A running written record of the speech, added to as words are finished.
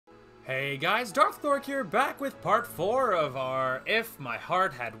Hey guys, Darth Lork here, back with part 4 of our If My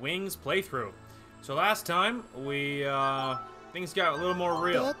Heart Had Wings playthrough. So last time, things got a little more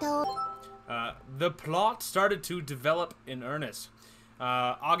real. The plot started to develop in earnest.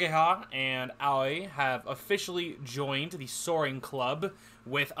 Ageha and Aoi have officially joined the Soaring Club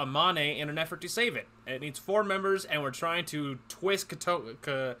with Amane in an effort to save it. It needs 4 members, and we're trying to twist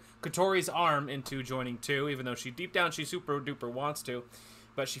Kotori's arm into joining too, even though deep down she super duper wants to.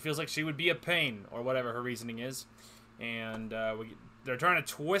 But she feels like she would be a pain, or whatever her reasoning is. And they're trying to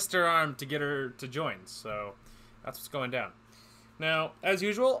twist her arm to get her to join, so that's what's going down. Now, as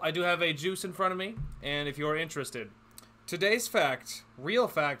usual, I do have a juice in front of me, and if you're interested, today's fact, real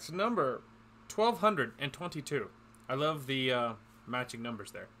fact, number 1222. I love the matching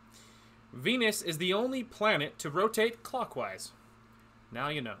numbers there. Venus is the only planet to rotate clockwise. Now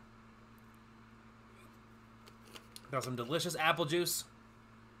you know. Got some delicious apple juice.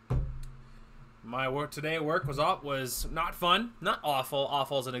 My work today at work was not fun, not awful.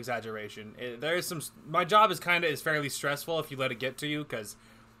 Awful is an exaggeration. My job is fairly stressful if you let it get to you, because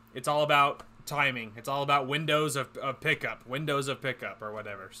it's all about timing. It's all about windows of pickup, or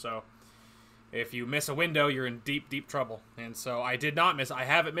whatever. So if you miss a window, you're in deep trouble. And so I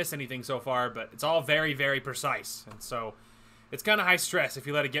haven't missed anything so far, but it's all very, very precise. And so it's kind of high stress if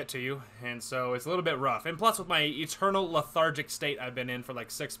you let it get to you. And so it's a little bit rough. And plus with my eternal lethargic state I've been in for like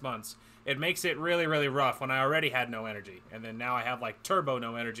 6 months, it makes it really, really rough when I already had no energy. And then now I have like turbo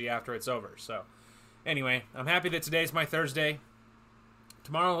no energy after it's over. So anyway, I'm happy that today's my Thursday.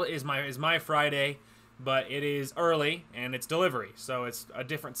 Tomorrow is my Friday, but it is early and it's delivery. So it's a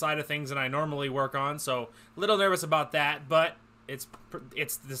different side of things than I normally work on. So a little nervous about that, but it's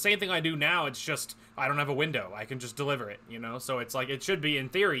the same thing I do now. It's just I don't have a window. I can just deliver it, you know? So it's like it should be in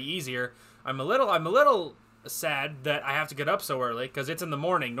theory easier. I'm a little sad that I have to get up so early because it's in the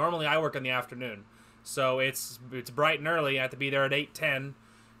morning. Normally I work in the afternoon. So it's bright and early. I have to be there at 8:10.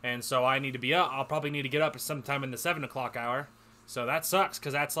 And so I need to be up. I'll probably need to get up sometime in the 7 o'clock hour. So that sucks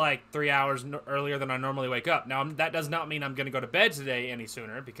because that's like 3 hours earlier than I normally wake up. Now that does not mean I'm going to go to bed today any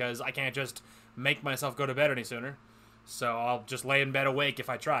sooner because I can't just make myself go to bed any sooner. So I'll just lay in bed awake if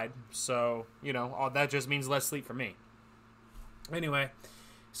I tried. So, you know, that just means less sleep for me. Anyway,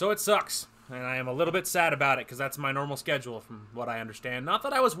 so it sucks. And I am a little bit sad about it because that's my normal schedule from what I understand. Not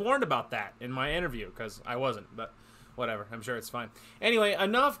that I was warned about that in my interview because I wasn't, but whatever. I'm sure it's fine. Anyway,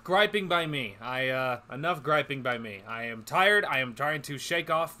 enough griping by me. Enough griping by me. I am tired. I am trying to shake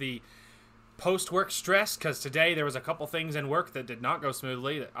off the post-work stress because today there was a couple things in work that did not go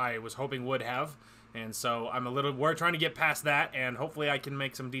smoothly that I was hoping would have. And so we're trying to get past that, and hopefully I can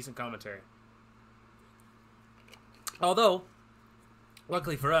make some decent commentary. Although,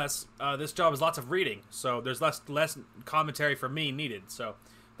 luckily for us, this job is lots of reading, so there's less commentary for me needed, so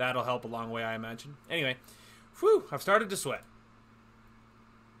that'll help a long way, I imagine. Anyway, whew, I've started to sweat,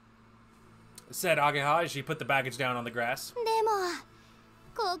 said Ageha as she put the baggage down on the grass.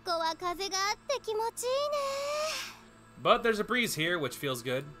 But there's a breeze here, which feels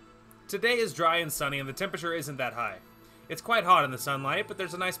good. Today is dry and sunny, and the temperature isn't that high. It's quite hot in the sunlight, but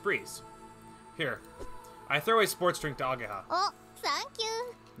there's a nice breeze. Here, I throw a sports drink to Ageha. Oh, thank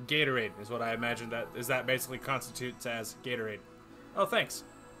you. Gatorade is what I imagine that basically constitutes as Gatorade. Oh, thanks.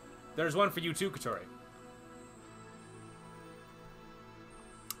 There's one for you too, Kotori.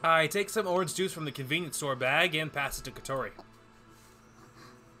 I take some orange juice from the convenience store bag and pass it to Kotori.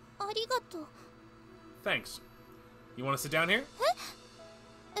 Arigato. Thanks. You want to sit down here?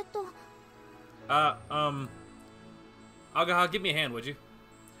 Ageha, give me a hand, would you?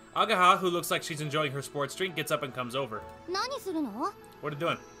 Ageha, who looks like she's enjoying her sports drink, gets up and comes over. What are you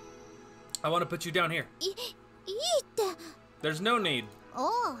doing? I want to put you down here. There's no need.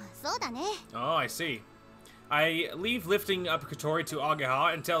 Oh, I see. I leave lifting up Kotori to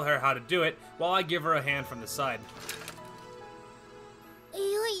Ageha and tell her how to do it, while I give her a hand from the side.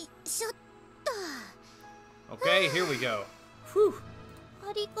 Okay, here we go. Whew.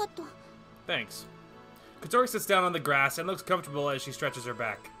 Thanks. Kotori sits down on the grass and looks comfortable as she stretches her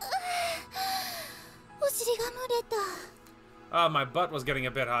back. My butt was getting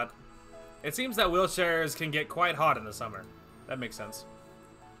a bit hot. It seems that wheelchairs can get quite hot in the summer. That makes sense.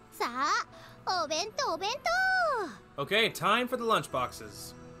 Okay, time for the lunch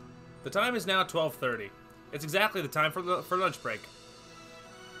boxes. The time is now 12:30. It's exactly the time for lunch break.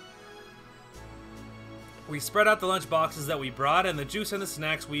 We spread out the lunch boxes that we brought and the juice and the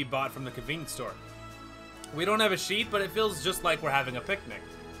snacks we bought from the convenience store. We don't have a sheet, but it feels just like we're having a picnic.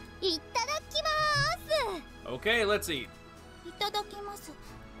 Okay, let's eat.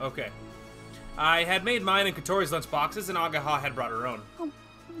 Okay. I had made mine and Kotori's lunch boxes, and Ageha had brought her own.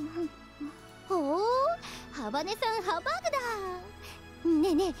 ハバネさんハンバーグだ。ね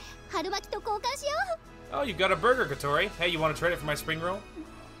えねえ、春巻きと交換しよ Oh, you got a burger, Kotori. Hey, you want to trade it for my spring roll? う。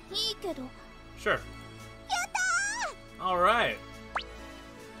いいけど。 Sure. やったー。 All right.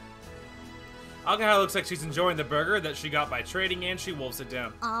 Agaha looks like she's enjoying the burger that she got by trading, and she wolfs it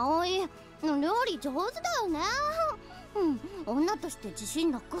down. 葵、料理上手だよね。女として自信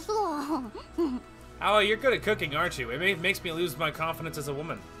なくすわ。 Aoi, you're good at cooking, aren't you? It makes me lose my confidence as a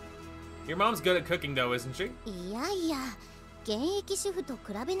woman. Your mom's good at cooking, though, isn't she? いやいや、現役主婦と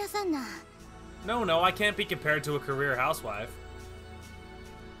比べなさんな。 No, no, I can't be compared to a career housewife.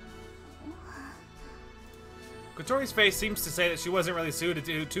 Kotori's face seems to say that she wasn't really suited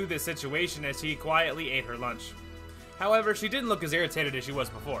to this situation as she quietly ate her lunch. However, she didn't look as irritated as she was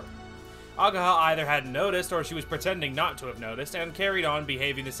before. Agaha either hadn't noticed or she was pretending not to have noticed and carried on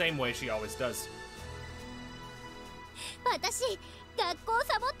behaving the same way she always does. 私、学校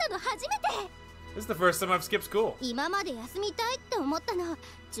サボったの初めて。 This is the first time I've skipped school. 今まで休みたいって思ったの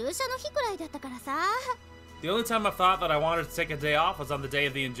注射の日くらいだったからさ。 The only time I thought that I wanted to take a day off was on the day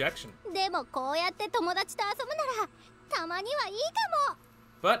of the injection. でもこうやって友達と遊ぶならたまにはいいかも。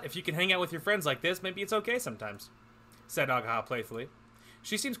 But if you can hang out with your friends like this, maybe it's okay sometimes, said Agaha playfully.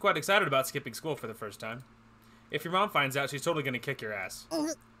 She seems quite excited about skipping school for the first time. If your mom finds out, she's totally going to kick your ass.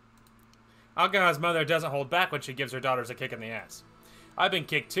 Agaha's mother doesn't hold back when she gives her daughters a kick in the ass. I've been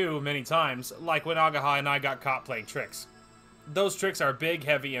kicked too, many times, like when Agaha and I got caught playing tricks. Those tricks are big,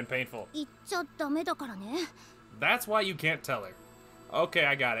 heavy, and painful. 言っちゃダメだからね。 That's why you can't tell her. Okay,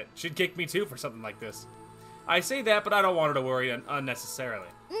 I got it. She'd kick me too for something like this. I say that, but I don't want her to worry unnecessarily.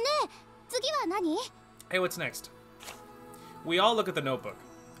 ねえ、次は何？ Hey, what's next? We all look at the notebook.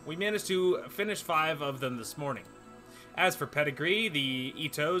 We managed to finish 5 of them this morning. As for pedigree, the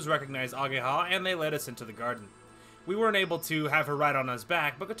Itos recognized Ageha and they led us into the garden. We weren't able to have her ride on us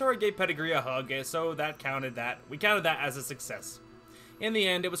back, but Kotori gave Pedigree a hug, so we counted that as a success. In the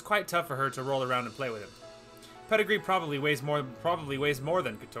end, it was quite tough for her to roll around and play with him. Pedigree probably weighs more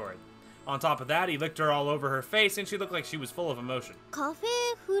than Kotori. On top of that, he licked her all over her face, and she looked like she was full of emotion. カフ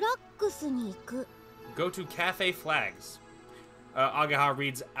ェフラックスに行く。 Go to Cafe Flags. Agaha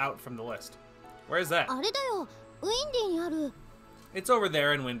reads out from the list. Where's that? あれだよ、ウィンディにある。 It's over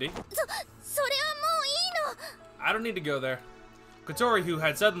there in Windy. それはもういいの。 I don't need to go there. Kotori, who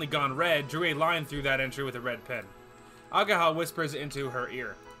had suddenly gone red, drew a line through that entry with a red pen. Agaha whispers into her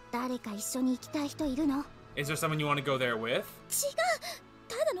ear. 誰か一緒に行きたい人いるの？ Is there someone you want to go there with? 違う、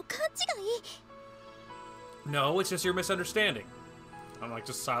ただの勘違い。 No, it's just your misunderstanding. I'm like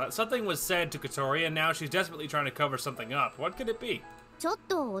just silent. Something was said to Kotori, and now she's desperately trying to cover something up. What could it be? ちょっ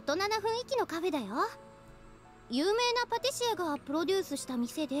と大人な雰囲気のカフェだよ。有名なパティシエがプロデュースした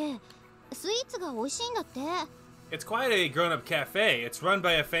店で、スイーツが美味しいんだって。 It's quite a grown-up cafe. It's run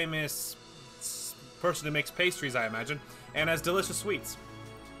by a famous person who makes pastries, I imagine, and has delicious sweets.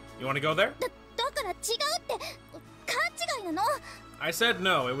 You want to go there? だから違うって勘違いなの。 I said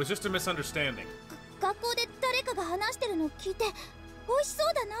no. It was just a misunderstanding. 学校で誰かが話してるのを聞いて美味しそ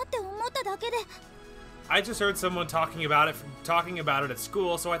うだなって思っただけで。 I just heard someone talking about it at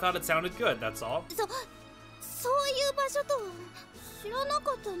school, so I thought it sounded good. That's all. そういう場所とは知らな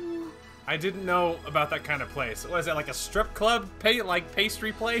かったのよ。 I didn't know about that kind of place. What is it, like a strip club? Like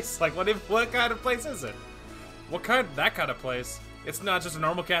pastry place? Like what kind of place is it? That kind of place? It's not just a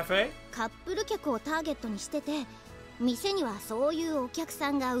normal cafe? カップル客をターゲットにしてて、店にはそういうお客さ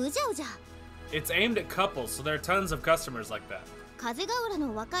んがうじゃうじゃ。 It's aimed at couples, so there are tons of customers like that. 風ヶ浦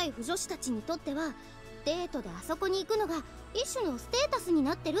の若い腐女子たちにとっては、デートであそこに行くのが一種のステータスに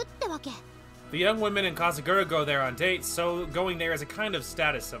なってるってわけ。 The young women in Kazagura go there on dates, so going there is a kind of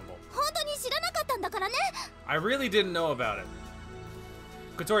status symbol. 本当に知らなかったんだからね。 I really didn't know about it.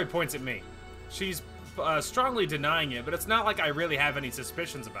 Kotori points at me. She's strongly denying it, but it's not like I really have any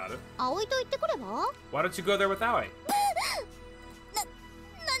suspicions about it. 葵と行ってくれば？ Why don't you go there with Aoi? 何を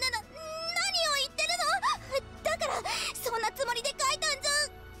言ってるの？だからそんなつもりで書いたんじゃ。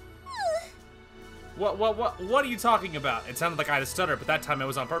 What are you talking about? It sounded like I had a stutter, but that time it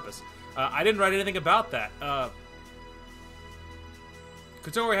was on purpose. I didn't write anything about that.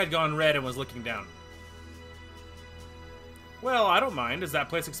 Kotori had gone red and was looking down. Well, I don't mind. Is that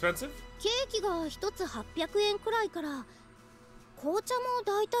place expensive? ケーキが一つ800円くらいから、紅茶も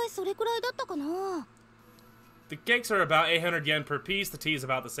だいたいそれくらいだったかな。 The cakes are about 800 yen per piece. The tea is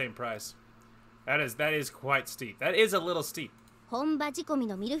about the same price. That is quite steep. That is a little steep. 本場仕込み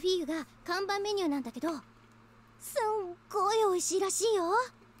のミルフィーユが看板メニューなんだけど、すんごい美味しいらしいよ。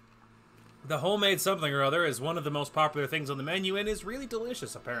 The homemade something or other is one of the most popular things on the menu and is really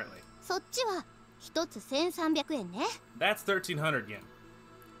delicious, apparently. そっちは一つ1300円ね。 That's 1,300 yen.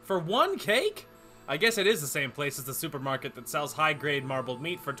 For one cake? I guess it is the same place as the supermarket that sells high-grade marbled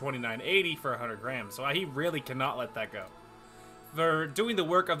meat for $29.80 for 100 grams, so he really cannot let that go. For doing the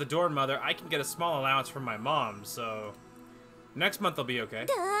work of the dorm mother, I can get a small allowance from my mom, so next month will be okay.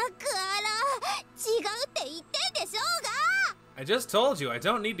 だから違うって言ってんでしょうが I just told you, I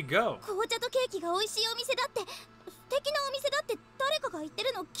don't need to go. 紅茶とケーキが美味しいお店だって素敵なお店だって誰かが言って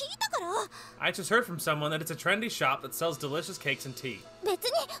るの聞いたから I just heard from someone that it's a trendy shop that sells delicious cakes and tea. 別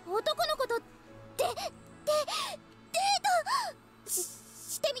に男の子とデート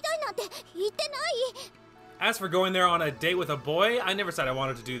してみたいなんて言ってない As for going there on a date with a boy, I never said I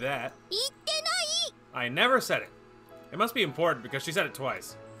wanted to do that. 言ってない I never said it. It must be important because she said it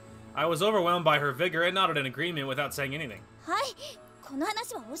twice. I was overwhelmed by her vigor and nodded in agreement without saying anything. はいこの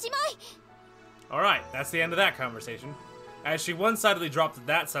話はおしまい Alright, that's the end of that conversation. As she one-sidedly dropped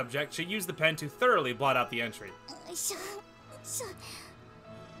that subject, she used the pen to thoroughly blot out the entry. しょ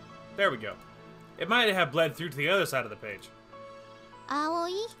There we go. It might have bled through to the other side of the page.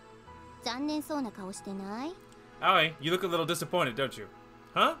 葵残念そうな顔してない Aoi, you look a little disappointed, don't you?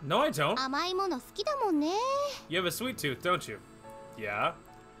 Huh? No, I don't. 甘いもの好きだもんね You have a sweet tooth, don't you? Yeah.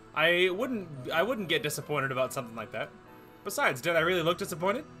 I wouldn't get disappointed about something like that. Besides, did I really look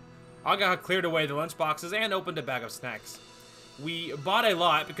disappointed? Aga cleared away the lunch boxes and opened a bag of snacks. We bought a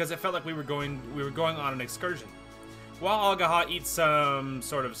lot because it felt like we were going on an excursion. While Agaha eats some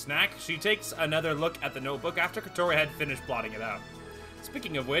sort of snack, she takes another look at the notebook after Kotori had finished blotting it out.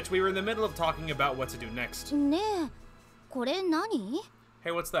 Speaking of which, we were in the middle of talking about what to do next. ねえこれ何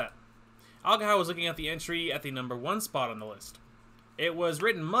Hey, what's that? Agaha was looking at the entry at the number 1 spot on the list. It was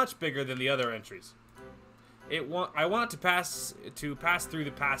written much bigger than the other entries. I want to pass through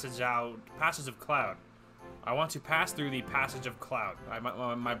the passage of cloud. I want to pass through the passage of cloud.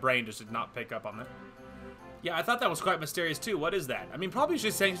 My brain just did not pick up on that. Yeah, I thought that was quite mysterious too. What is that? I mean, probably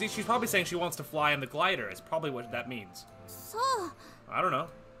she's probably saying she wants to fly in the glider. It's probably what that means. そう I don't know.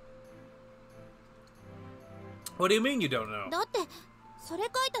 What do you mean you don't know? だってそれ書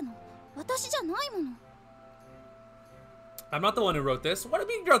いたの私じゃないもの I'm not the one who wrote this. What do you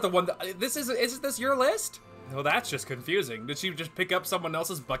mean you're not the one that... Isn't this your list? Well, that's just confusing. Did she just pick up someone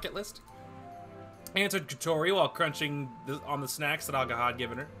else's bucket list? Answered Kotori while crunching on the snacks that Agaha had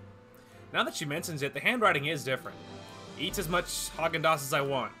given her. Now that she mentions it, the handwriting is different. Eats as much Haagen-Dazs as I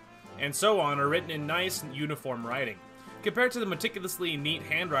want, and so on are written in nice, uniform writing. Compared to the meticulously neat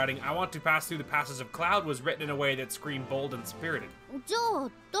handwriting, I want to pass through the passage of cloud was written in a way that screamed bold and spirited. じゃあ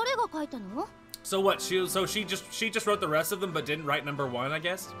誰が書いたの So what? She just wrote the rest of them, but didn't write number 1, I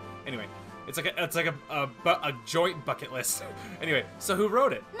guess. Anyway, it's like a joint bucket list. Anyway, so who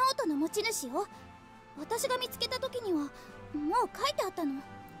wrote it? ノートの持ち主よ私が見つけた時にはもう書いてあったの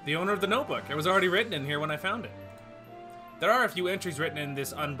The owner of the notebook. It was already written in here when I found it. There are a few entries written in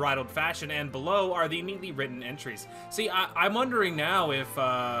this unbridled fashion, and below are the neatly written entries. See, I'm wondering now if,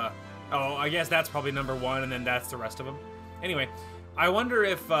 oh, I guess that's probably number 1, and then that's the rest of them. Anyway, I wonder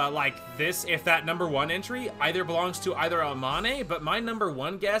if, if that number 1 entry either belongs to either Amane, but my number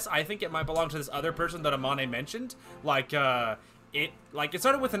 1 guess, I think it might belong to this other person that Amane mentioned. It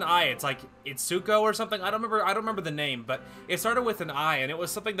started with an I. It's like Itsuko or something. I don't remember the name, but it started with an I, and it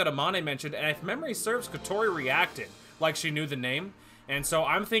was something that Amane mentioned. And if memory serves, Kotori reacted like she knew the name. And so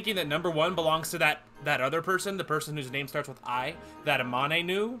I'm thinking that number 1 belongs to that other person, the person whose name starts with I, that Amane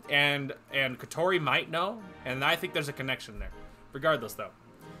knew, and Kotori might know. And I think there's a connection there. Regardless, though,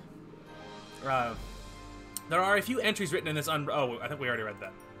 there are a few entries written in this. Oh, I think we already read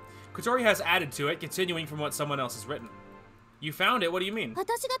that. Kotori has added to it, continuing from what someone else has written. You found it? What do you mean?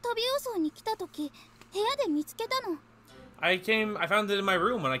 私が飛び嘘に来た時部屋で見つけたの I found it in my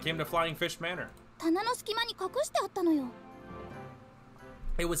room when I came to Flying Fish Manor. 棚の隙間に隠してあったのよ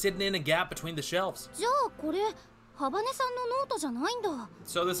It was hidden in a gap between the shelves. じゃあこれハバネさんのノートじゃないんだ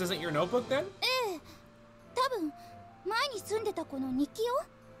So this isn't your notebook then? ええ多分前に住んでた子の日記よ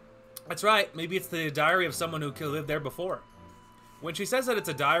That's right. Maybe it's the diary of someone who lived there before. When she says that it's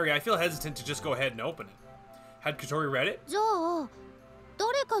a diary, I feel hesitant to just go ahead and open it. Had Kotori read it? じゃあ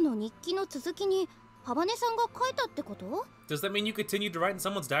誰かの日記の続きにハバネさんが書いたってこと Does that mean you continued to write in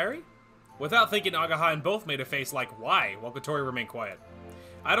someone's diary? Without thinking, Agaha and both made a face like, why, while Kotori remained quiet.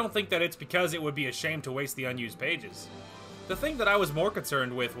 I don't think that it's because it would be a shame to waste the unused pages. The thing that I was more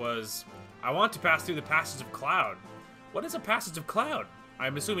concerned with was, I want to pass through the passage of cloud. What is a passage of cloud?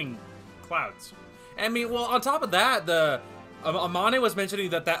 I'm assuming clouds. I mean, well, on top of that, Amane was mentioning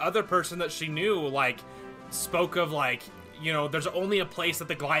that other person that she knew, spoke of, there's only a place that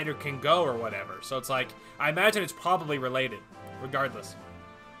the glider can go or whatever. So it's like, I imagine it's probably related, regardless.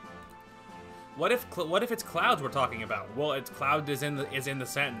 What if it's clouds we're talking about? Well, it's cloud is in the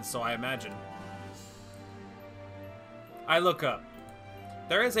sentence, so I imagine. I look up.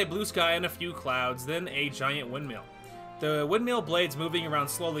 There is a blue sky and a few clouds, then a giant windmill. The windmill blades moving around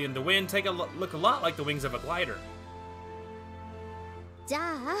slowly in the wind take a look a lot like the wings of a glider. じゃ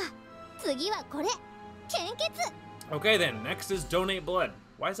あ次はこれ献血 Okay then, next is donate blood.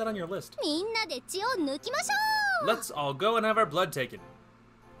 Why is that on your list? みんなで血を抜きましょう Let's all go and have our blood taken.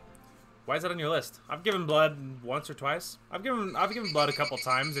 Why is that on your list? I've given blood once or twice. I've given blood a couple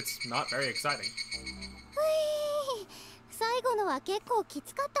times. It's not very exciting. ふい最後のは結構き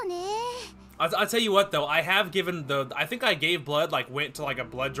つかったね I'll tell you what though, I have given I think I gave blood, like went to like a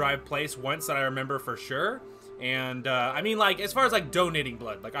blood drive place once that I remember for sure. And I mean, like, as far as like donating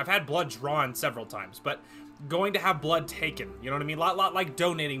blood, like I've had blood drawn several times, but going to have blood taken, you know what I mean? Lot like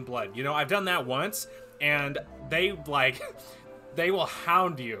donating blood, you know, I've done that once and they like, they will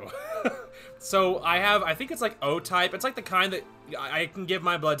hound you. So I think it's like O type. It's like the kind that I can give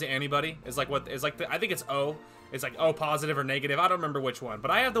my blood to anybody. It's like I think it's O. It's like O positive or negative. I don't remember which one,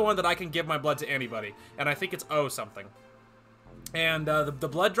 but I have the one that I can give my blood to anybody, and I think it's O something. And the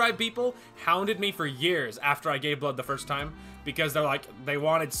blood drive people hounded me for years after I gave blood the first time because they're like, they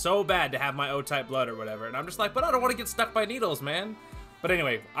wanted so bad to have my O-type blood or whatever. And I'm just like, but I don't want to get stuck by needles, man. But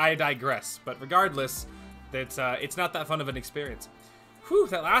anyway, I digress. But regardless, it's not that fun of an experience. Whew,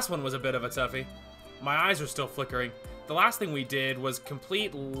 that last one was a bit of a toughie. My eyes are still flickering. The last thing we did was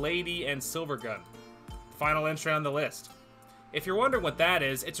complete Lady and Silver Gun. Final entry on the list. If you're wondering what that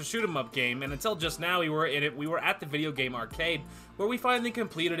is, it's a shoot-'em-up game, and until just now we were at the video game arcade, where we finally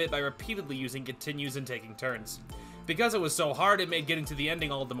completed it by repeatedly using continues and taking turns. Because it was so hard, it made getting to the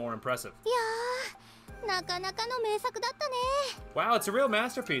ending all the more impressive. いやーなかなかの名作だったね Wow, it's a real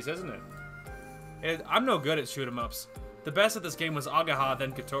masterpiece, isn't it? I'm no good at shoot-'em-ups. The best at this game was Agaha,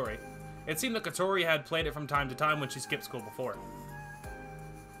 then Kotori. It seemed that Kotori had played it from time to time when she skipped school before.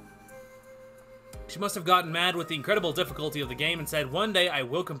 She must have gotten mad with the incredible difficulty of the game and said, one day I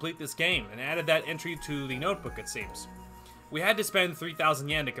will complete this game, and added that entry to the notebook, it seems. We had to spend 3,000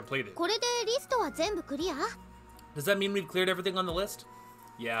 yen to complete it. これでリストは全部クリア Does that mean we've cleared everything on the list?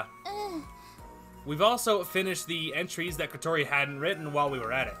 Yeah. うん We've also finished the entries that Kotori hadn't written while we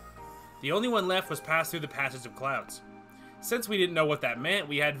were at it. The only one left was pass through the passage of clouds. Since we didn't know what that meant,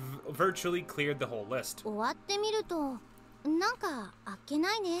 we had virtually cleared the whole list. 終わってみるとなんかあっけ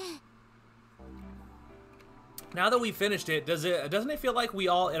ないね Now that we finished it, doesn't it feel like it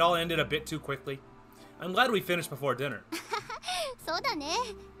all ended a bit too quickly? I'm glad we finished before dinner. そうだね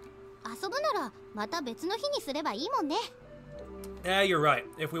遊ぶならまた別の日にすればいいもんね Yeah, you're right.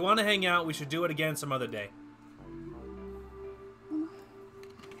 If we want to hang out, we should do it again some other day.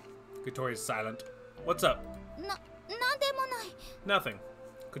 Kotori's silent. What's up? なんでもない Nothing.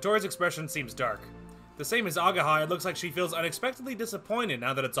 Kotori's expression seems dark. The same as Agaha, it looks like she feels unexpectedly disappointed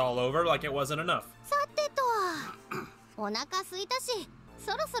now that it's all over, like it wasn't enough. さてとお腹空いたし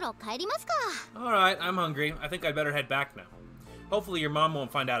そろそろ帰りますか Alright, I'm hungry. I think I'd better head back now. Hopefully your mom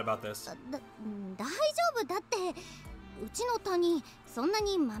won't find out about this. 大丈夫だってうちの谷そんな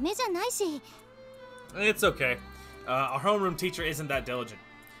に豆じゃないし It's okay. Our homeroom teacher isn't that diligent.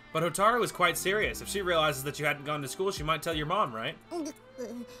 But Hotaru was quite serious. If she realizes that you hadn't gone to school, she might tell your mom, right?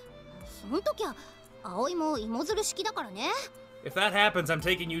 その時は葵も芋づる式だからね If that happens, I'm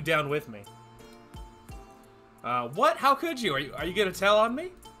taking you down with me. What? How could you? Are you gonna tell on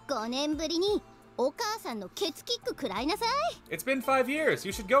me? 5年ぶりにお母さんのケツキック食らいなさい It's been 5 years.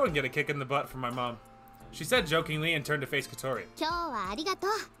 You should go and get a kick in the butt from my mom. She said jokingly and turned to face Kotori. 今日はありがとう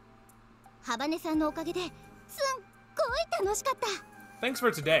ハバネさんのおかげですっごい楽しかった Thanks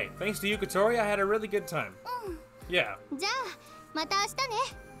for today. Thanks to you, Kotori, I had a really good time. Yeah. じゃあまた明日ね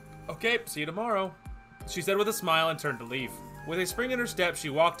Okay, see you tomorrow. She said with a smile and turned to leave. With a spring in her step, she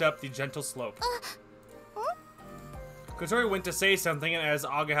walked up the gentle slope. Kotori went to say something as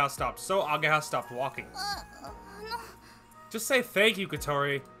Agaha stopped, so Agaha stopped walking. Just say thank you,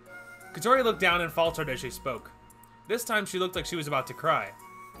 Kotori. Kotori looked down and faltered as she spoke. This time she looked like she was about to cry.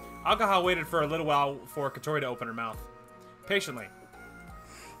 Agaha waited for a little while for Kotori to open her mouth. Patiently.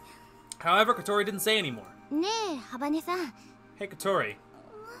 However, Kotori didn't say anymore. ねえハバネさん Hey, Kotori.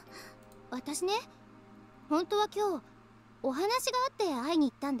 私ね本当は今日お話があって会い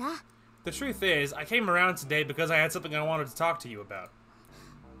に行ったんだ The truth is, I came around today because I had something I wanted to talk to you about.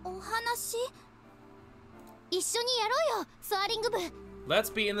 お話一緒にやろうよソアリング部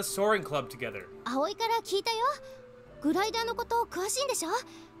Let's be in the soaring club together. 葵から聞いたよグライダーのこと詳しいんでしょ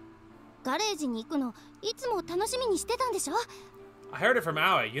ガレージに行くのいつも楽しみにしてたんでしょ I heard it from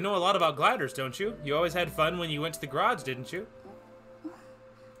Aoi. You know a lot about gliders, don't you? You always had fun when you went to the garage, didn't you?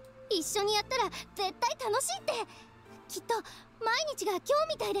 一緒にやったら絶対楽しいってきっと毎日が今日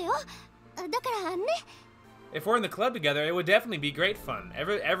みたいだよだからね If we're in the club together, it would definitely be great fun.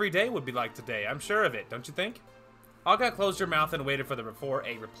 Every day would be like today. I'm sure of it, don't you think? Aga closed her mouth and waited for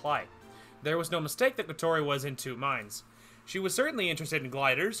a reply. There was no mistake that Kotori was in two minds. She was certainly interested in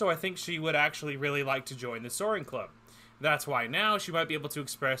gliders, so I think she would actually really like to join the soaring club. That's why now she might be able to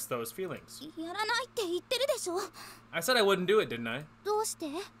express those feelings. やらないって言ってるでしょ。 I said I wouldn't do it, didn't I? どうして？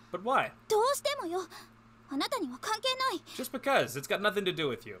 But why? どうしてもよ。あなたには関係ない。 Just because. It's got nothing to do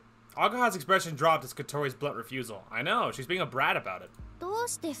with you. Agaha's expression dropped as Kotori's blunt refusal. I know, she's being a brat about it. どう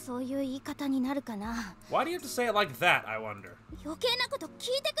してそういう言い方になるかな。 Why do you have to say it like that, I wonder? 余計なこと聞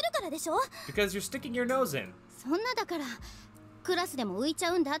いてくるからでしょ。 Because you're sticking your nose in. そんなだからクラスでも浮いち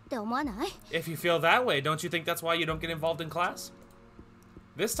ゃうんだって思わない？ If you feel that way, don't you think that's why you don't get involved in class?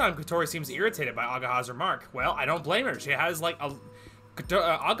 This time, Kotori seems irritated by Agaha's remark. Well, I don't blame her. She has, like,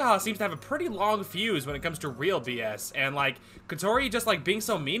 Agaha seems to have a pretty long fuse when it comes to real BS. And, like, Kotori just, like, being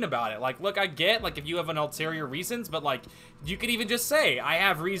so mean about it. Like, look, I get, like, if you have an ulterior reasons, but, like, you could even just say, I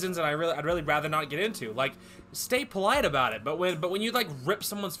have reasons and I'd really rather not get into. Like, stay polite about it. But when you, like, rip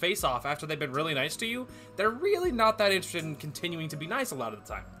someone's face off after they've been really nice to you, they're really not that interested in continuing to be nice a lot of the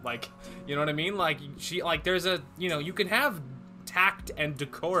time. Like, you know what I mean? Like, there's a, you know, you can have tact and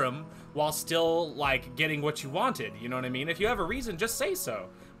decorum while still, like, getting what you wanted, you know what I mean? If you have a reason, just say so.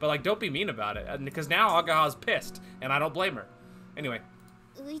 But, like, don't be mean about it, because now Agaha's pissed, and I don't blame her. Anyway.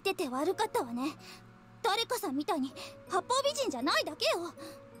 浮いてて悪かったわね。誰かさんみたいに八方美人じゃないだけよ。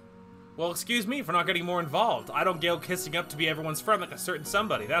 Well, excuse me for not getting more involved. I don't go kissing up to be everyone's friend like a certain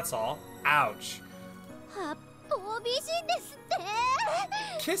somebody, that's all. Ouch. 八方美人です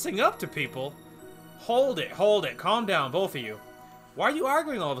って。 Kissing up to people? Hold it, calm down, both of you. Why are you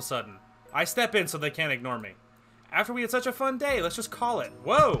arguing all of a sudden? I step in so they can't ignore me. After we had such a fun day, let's just call it.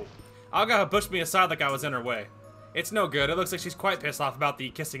 Whoa! Agaha pushed me aside like I was in her way. It's no good. It looks like she's quite pissed off about the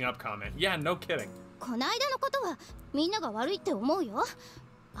kissing up comment. Yeah, no kidding. この間のことはみんなが悪いって思うよ。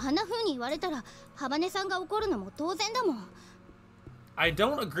あんな風に言われたらハバネさんが怒るのも当然だもん。 I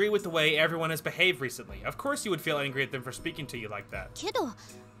don't agree with the way everyone has behaved recently. Of course you would feel angry at them for speaking to you like that. けど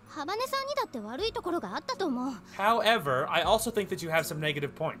ハバネさんにだって悪いところがあったと思う。 However, I also think that you have some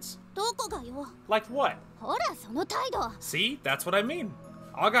negative points. どこがよ。 Like what? ほらその態度。 See? That's what I mean.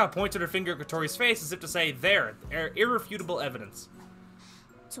 Aga pointed her finger at Kotori's face as if to say, there, irrefutable evidence.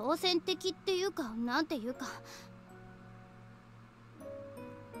 挑戦的っていうかなんていうか。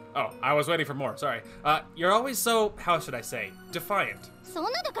 Oh, I was waiting for more, sorry. You're always so, how should I say, defiant. そん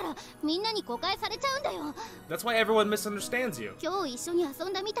なだからみんなに誤解されちゃうんだよ。 That's why everyone misunderstands you. 今日一緒に遊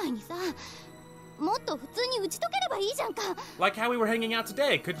んだみたいにさ、もっと普通に打ち解ければいいじゃんか。 Like how we were hanging out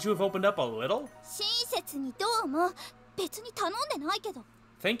today, couldn't you have opened up a little? 親切にどうも。別に頼んでないけど。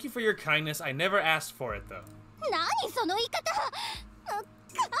 Thank you for your kindness, I never asked for it though. 何その言い方。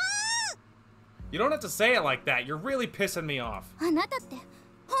You don't have to say it like that, you're really pissing me off. あなたって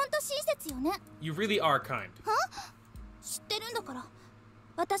ほんと親切よね。 You really are kind. 知ってるんだから。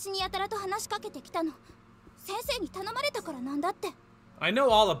私にやたらと話しかけてきたの。先生に頼まれたからなんだって。 I know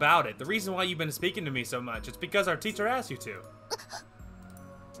all about it. The reason why you've been speaking to me so much is because our teacher asked you to.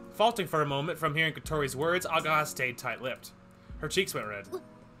 Faltering for a moment from hearing Kotori's words, Agaha stayed tight-lipped. Her cheeks went red.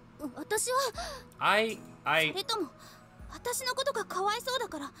 私は。それとも私のことがかわいそうだ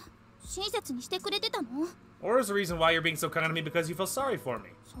から親切にしてくれてたの？ Or is the reason why you're being so kind to me because you feel sorry for me?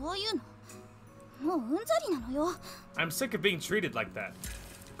 そういうのもううんざりなのよ。 I'm sick of being treated like that.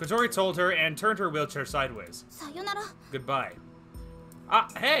 Kotori told her and turned her wheelchair sideways. さよなら。 Goodbye. Ah,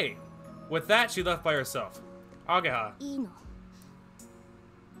 hey! With that, she left by herself. Agaha. いいの。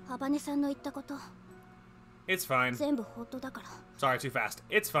ハバネさんの言ったこと It's fine. 全部本当だから。 Sorry, too fast.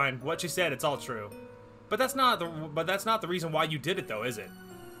 It's fine. What she said, it's all true. But that's not the reason why you did it, though, is it?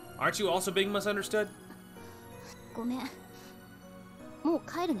 Aren't you also being misunderstood? ごめん。もう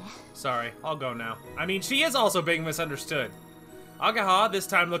帰るね。 Sorry, I'll go now. I mean, she is also being misunderstood. Agaha, this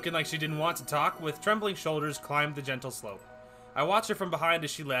time looking like she didn't want to talk, with trembling shoulders climbed the gentle slope. I watched her from behind as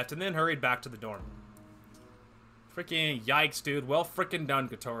she left and then hurried back to the dorm. Frickin' yikes, dude. Well frickin' done,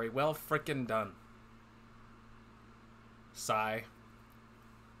 Kotori. Well frickin' done. Sigh.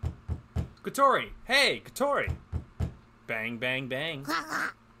 Kotori! Hey, Kotori! Bang, bang, bang.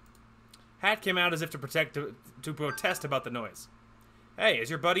 Hat came out as if to protest about the noise. Hey, is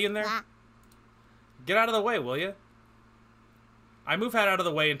your buddy in there? Get out of the way, will you? I move Hat out of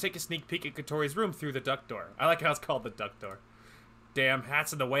the way and take a sneak peek at Kotori's room through the duck door. I like how it's called the duck door. Damn,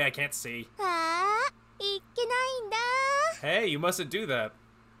 Hat's in the way, I can't see. いけないんだ。 Hey, you mustn't do that.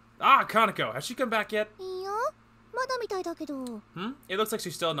 Ah, Kaneko, has she come back yet? いいよ。まだみたいだけど。 Hmm? It looks like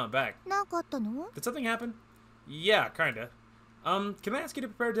she's still not back. なんかあったの？ Did something happen? Yeah, kinda. Can I ask you to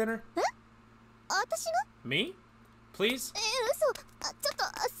prepare dinner? 私が Me? Please? 嘘。ちょっと、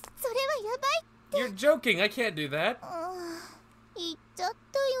それはやばい。 You're joking. I can't do that. 言っちゃっ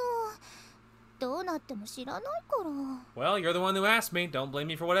たよ。どうなっても知らないから。 Well, you're the one who asked me. Don't blame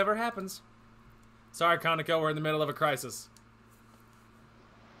me for whatever happens. Sorry, Kaneko. We're in the middle of a crisis.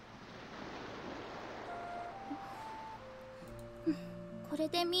 これ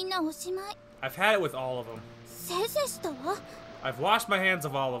でみんなおしまい。 I've had it with all of them. せいせいしたわ。 I've washed my hands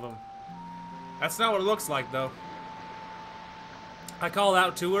of all of them. That's not what it looks like, though. I call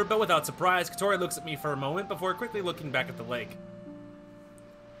out to her, but without surprise, Kotori looks at me for a moment before quickly looking back at the lake.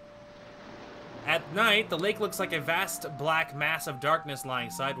 At night, the lake looks like a vast black mass of darkness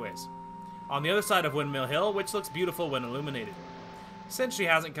lying sideways, on the other side of Windmill Hill, which looks beautiful when illuminated. Since she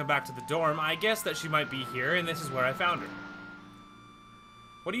hasn't come back to the dorm, I guess that she might be here, and this is where I found her.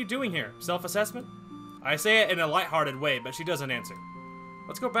 What are you doing here? Self-assessment? I say it in a lighthearted way, but she doesn't answer.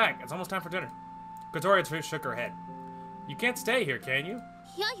 Let's go back. It's almost time for dinner. Kotori shook her head. You can't stay here, can you?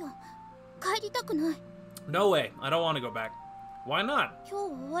 いやよ。帰りたくない。 No way. I don't want to go back. Why not? 今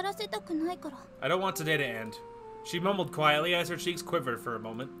日終わらせたくないから。 I don't want today to end. She mumbled quietly as her cheeks quivered for a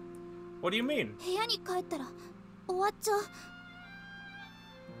moment. What do you mean? 部屋に帰ったら終わっちゃう。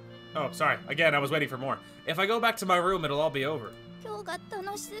 Oh, sorry. Again, I was waiting for more. If I go back to my room, it'll all be over. 今日が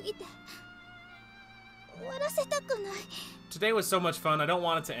楽しすぎて終わらせたくない。 Today was so much fun, I don't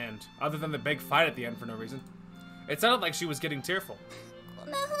want it to end, other than the big fight at the end for no reason. It sounded like she was getting tearful. こ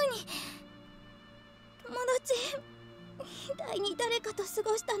んな風に友達みたいに誰かと過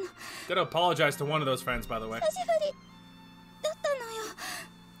ごしたの Gotta apologize to one of those friends, by the way. 久しぶりだったのよ。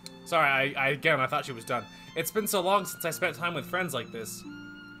 Sorry, again, I thought she was done. It's been so long since I spent time with friends like this.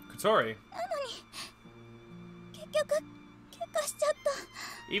 Kotori. なのに結局喧嘩しちゃった。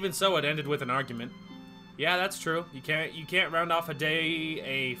 Even so, it ended with an argument. Yeah, that's true. You can't round off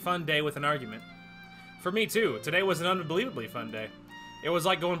a fun day with an argument. For me too, today was an unbelievably fun day. It was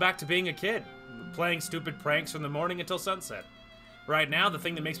like going back to being a kid, playing stupid pranks from the morning until sunset. Right now, the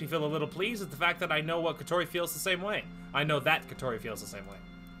thing that makes me feel a little pleased is the fact that I know what Kotori feels the same way. I know that Kotori feels the same way.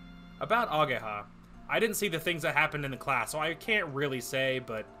 About Ageha, I didn't see the things that happened in the class, so I can't really say,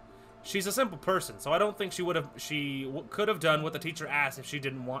 but she's a simple person, so I don't think she could have done what the teacher asked if she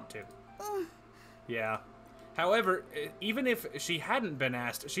didn't want to. Yeah. However, even if she hadn't been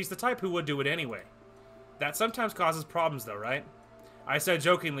asked, she's the type who would do it anyway. That sometimes causes problems though, right? I said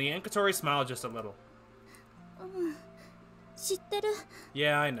jokingly, and Kotori smiled just a little. 知ってる。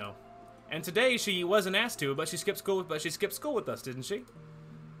 Yeah, I know. And today she wasn't asked to, but she skipped school with us, didn't she?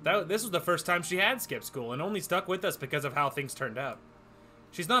 This was the first time she had skipped school, and only stuck with us because of how things turned out.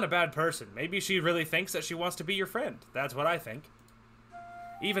 She's not a bad person. Maybe she really thinks that she wants to be your friend. That's what I think.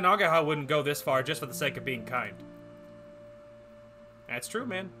 Even Ageha wouldn't go this far just for the sake of being kind. That's true,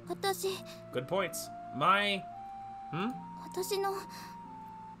 man. 私 Good points. 私の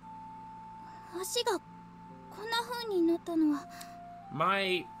足がこんな風になったのは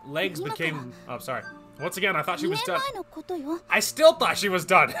My legs became... Oh, sorry. Once again, I thought she 2 was 年 done. 前のことよ。 I still thought she was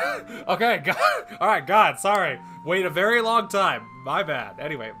done. Okay, God. Alright, God, sorry. Wait a very long time. My bad.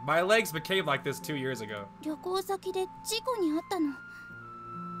 Anyway, my legs became like this 2 years ago. 旅行先で事故に遭ったの。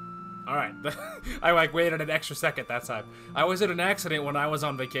 Alright. I waited an extra second that time. I was in an accident when I was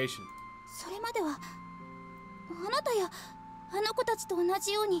on vacation. それまではあなたやあの子たちと同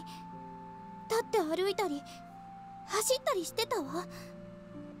じように立って歩いたり走ったりしてたわ。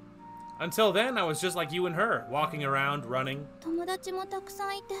 Until then, I was just like you and her, walking around, running. 友達もたくさ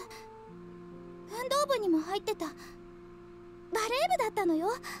んいて運動部にも入ってた。バレー部だったのよ。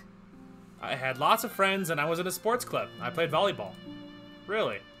 I had lots of friends and I was in a sports club. I played volleyball.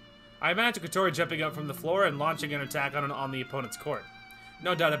 Really? I imagine Kotori jumping up from the floor and launching an attack on the opponent's court.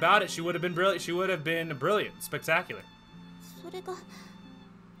 No doubt about it, she would have been brilliant. She would have been brilliant, spectacular. それが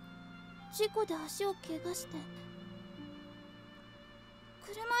事故で足を怪我して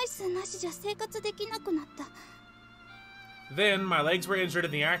車椅子なしじゃ生活できなくなった。 Then my legs were injured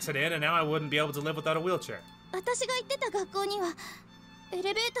in the accident, and now I wouldn't be able to live without a wheelchair. 私が行ってた学校にはエレ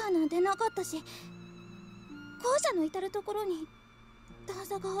ベーターなんてなかったし、校舎の至るところに段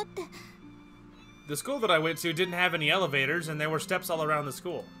差があって。 The school that I went to didn't have any elevators, and there were steps all around the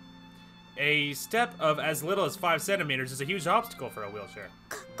school. A step of as little as 5 centimeters is a huge obstacle for a wheelchair.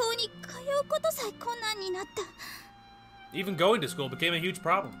 学校に通うことさえ困難になった。 Even going to school became a huge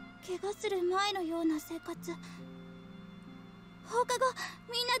problem. 怪我する前のような生活。放課後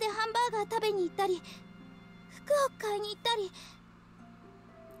みんなでハンバーガー食べに行ったり服を買いに行ったり。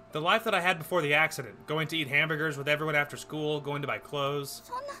 The life that I had before the accident, going to eat hamburgers with everyone after school, going to buy clothes.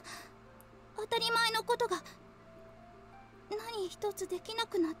 そんな当たり前のことが何一つできな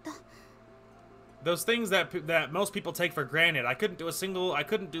くなった。Those things that most people take for granted. I couldn't do a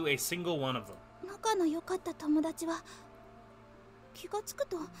single one of them. 仲の良かった友達は気がつく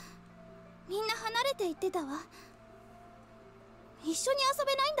とみんな離れていってたわ。一緒に遊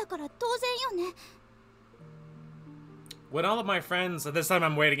べないんだから当然よね。When all of my friends, this time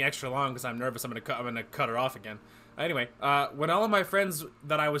I'm waiting extra long because I'm nervous I'm gonna cut her off again. Anyway, when all of my friends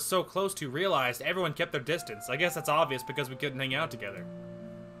that I was so close to realized everyone kept their distance, I guess that's obvious because we couldn't hang out together.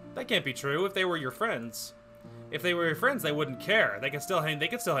 That can't be true if they were your friends. If they were your friends, they wouldn't care. They could still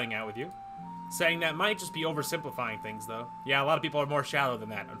hang out with you. Saying that might just be oversimplifying things, though. Yeah, a lot of people are more shallow than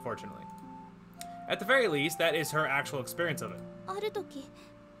that, unfortunately. At the very least, that is her actual experience of it. ある時、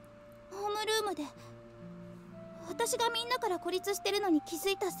ホームルームで私がみんなから孤立してるのに気づ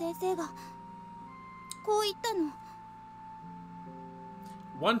いた先生がこう言ったの。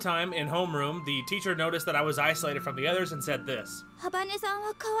One time in homeroom, the teacher noticed that I was isolated from the others and said this. ハバネさん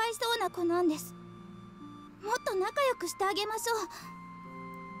はかわいそうな子なんです。もっと仲良くしてあげましょう。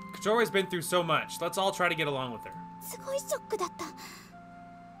Kotori's been through so much. Let's all try to get along with her. すごいショックだった。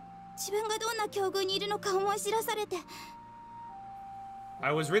自分がどんな境遇にいるのか思い知らされて。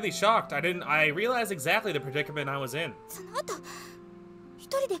I was really shocked. I realized exactly the predicament I was in. その後、一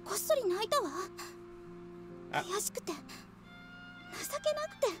人でこっそり泣いたわ。悔しくて、情けな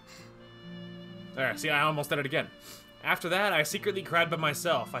くて。There, see, I almost did it again. After that, I secretly cried by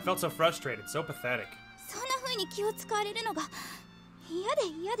myself. I felt so frustrated, so pathetic. そんな風に気を使われるのが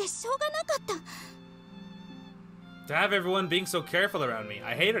嫌でしょうがなかった。To have everyone being so careful around me,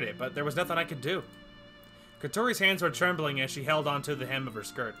 I hated it, but there was nothing I could do. Kotori's hands were trembling as she held onto the hem of her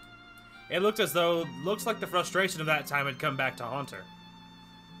skirt. It looks like the frustration of that time had come back to haunt her.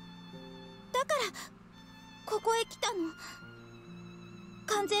 だからここへ来たの。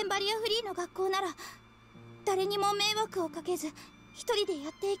完全バリアフリーの学校なら誰にも迷惑をかけず一人でや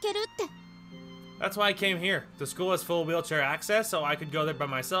っていけるって。That's why I came here. The school has full wheelchair access, so I could go there by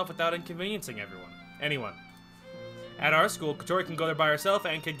myself without inconveniencing anyone. At our school, Kotori can go there by herself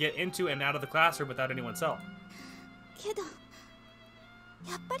and could get into and out of the classroom without anyone's help. けど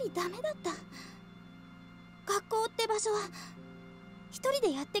やっぱりダメだった。学校って場所は一人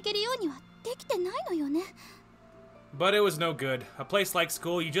でやっていけるようにはできてないのよね。But it was no good. A place like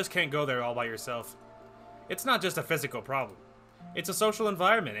school, you just can't go there all by yourself. It's not just a physical problem. It's a social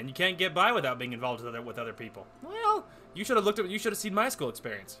environment, and you can't get by without being involved with other people. Well, you should have seen my school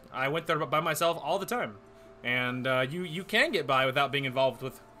experience. I went there by myself all the time. And you can get by without being involved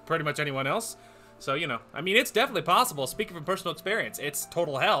with pretty much anyone else. So, you know, I mean, it's definitely possible. Speaking from personal experience, it's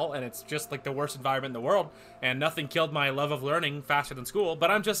total hell, and it's just like the worst environment in the world, and nothing killed my love of learning faster than school,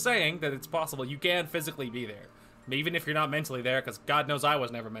 but I'm just saying that it's possible. You can physically be there. Even if you're not mentally there, because God knows I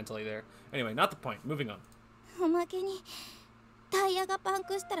was never mentally there. Anyway, not the point. Moving on. おまけにタイヤがパン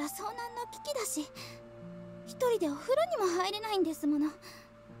クしたら遭難の危機だし、一人でお風呂にも入れないんですもの。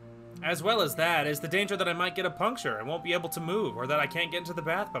As well as that is the danger that I might get a puncture and won't be able to move, or that I can't get into the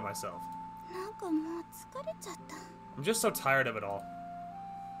bath by myself. なんかもう疲れちゃった。I'm just so tired of it all.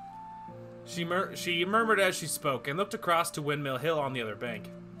 She murmured as she spoke and looked across to Windmill Hill on the other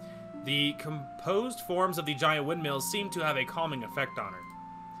bank. The composed forms of the giant windmills seemed to have a calming effect on her.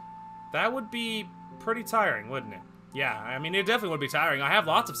 That would be pretty tiring, wouldn't it? Yeah, I mean, it definitely would be tiring. I have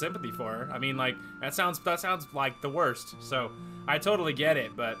lots of sympathy for her. I mean, like, that sounds like the worst. So, I totally get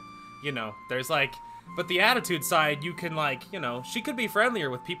it, but, you know, there's like... But the attitude side, you can, like, you know, she could be friendlier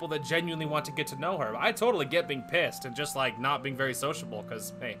with people that genuinely want to get to know her. I totally get being pissed and just, like, not being very sociable,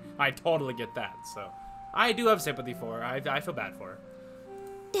 because, hey, I totally get that. So, I do have sympathy for her. I feel bad for her.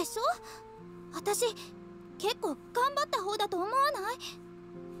 でしょ？私結構頑張った方だと思わない？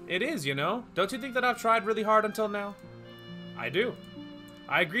 It is, you know. Don't you think that I've tried really hard until now? I do.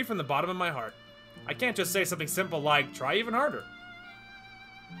 I agree from the bottom of my heart. I can't just say something simple like, try even harder.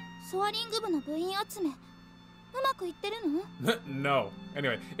 ソアリング部の部員集めうまくいってるの？ No.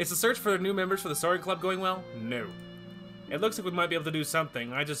 Anyway, is the search for the new members for the soaring club going well? No. It looks like we might be able to do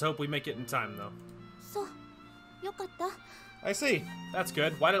something. I just hope we make it in time, though. そう、よかった。I see. That's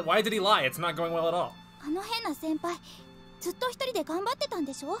good. Why did he lie? It's not going well at all. あの変な先輩、ずっと一人で頑張ってたん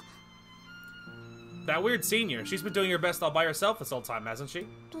でしょ？ That weird senior. She's been doing her best all by herself this whole time, hasn't she?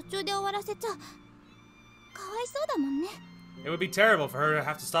 途中で終わらせちゃかわいそうだもんね。It would be terrible for her to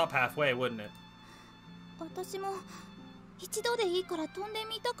have to stop halfway, wouldn't it? 私も一度でいいから飛んで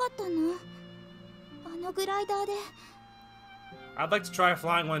みたかったの。あのグライダーで。I'd like to try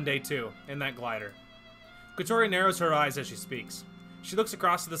flying one day too, in that glider. Kotori narrows her eyes as she speaks. She looks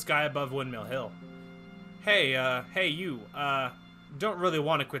across to the sky above Windmill Hill. Hey, you, don't really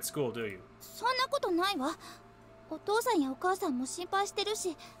want to quit school, do you? そんなことないわ。お父さんやお母さんも心配してる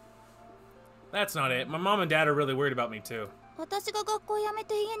し。That's not it. My mom and dad are really worried about me too. 私が学校辞め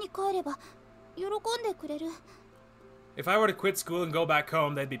て家に帰れば喜んでくれる。 If I were to quit school and go back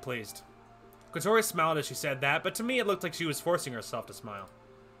home, they'd be pleased. Kotori smiled as she said that, but to me it looked like she was forcing herself to smile.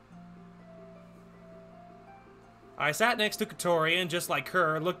 I sat next to Kotori and, just like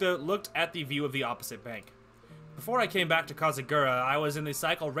her, looked at the view of the opposite bank. Before I came back to Kazagura, I was in the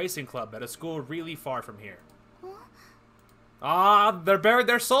cycle racing club at a school really far from here. Ah, they're buried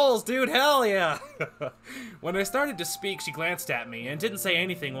their souls, dude, hell yeah! When I started to speak, she glanced at me and didn't say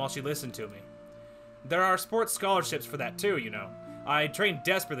anything while she listened to me. There are sports scholarships for that too, you know. I trained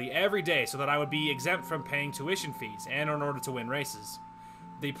desperately every day so that I would be exempt from paying tuition fees and in order to win races.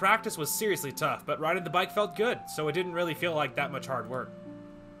 The practice was seriously tough, but riding the bike felt good, so it didn't really feel like that much hard work.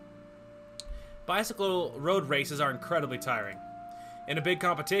 Bicycle road races are incredibly tiring. In a big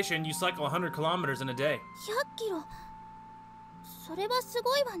competition, you cycle 100 kilometers in a day. 100キロ。それはす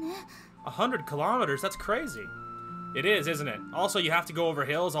ごいわね。 100 kilometers? That's crazy. It is, isn't it? Also, you have to go over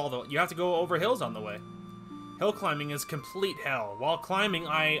hills. You have to go over hills on the way. Hill climbing is complete hell. While climbing,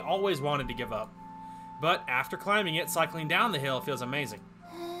 I always wanted to give up. But after climbing it, cycling down the hill feels amazing.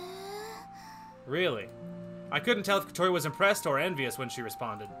 Really? I couldn't tell if Kotori was impressed or envious when she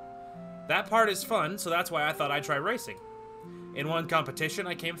responded. That part is fun, so that's why I thought I'd try racing. In one competition,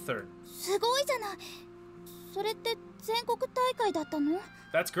 I came third. すごいじゃない。それって全国大会だったの？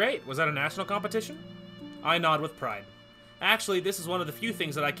 That's great. Was that a national competition? I nod with pride. Actually, this is one of the few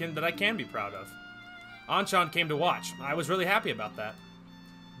things that I can be proud of. Anchan came to watch. I was really happy about that.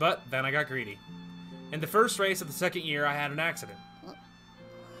 But then I got greedy. In the first race of the second year, I had an accident.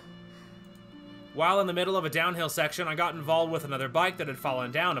 While in the middle of a downhill section, I got involved with another bike that had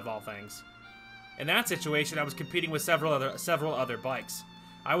fallen down, of all things. In that situation, I was competing with several other bikes.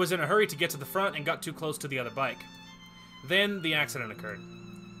 I was in a hurry to get to the front and got too close to the other bike. Then the accident occurred.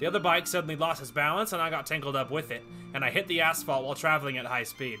 The other bike suddenly lost its balance and I got tangled up with it, and I hit the asphalt while traveling at high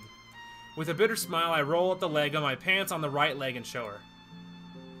speed. With a bitter smile, I roll up the leg of my pants on the right leg and show her.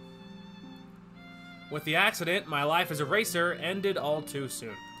 With the accident, my life as a racer ended all too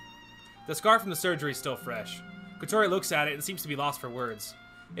soon. The scar from the surgery is still fresh. Kotori looks at it and seems to be lost for words.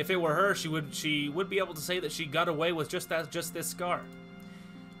 If it were her, she would be able to say that she got away with just this scar.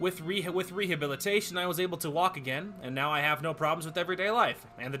 With rehabilitation, I was able to walk again, and now I have no problems with everyday life,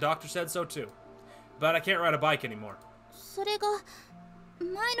 and the doctor said so too. But I can't ride a bike anymore. それが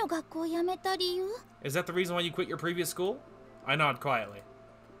前の学校を辞めた理由？ Is that the reason why you quit your previous school? I nod quietly.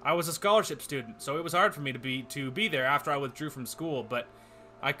 I was a scholarship student, so it was hard for me to be there after I withdrew from school, but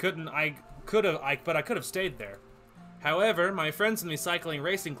I could have stayed there. However, my friends in the cycling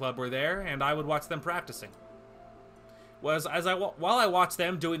racing club were there, and I would watch them practicing. While I watched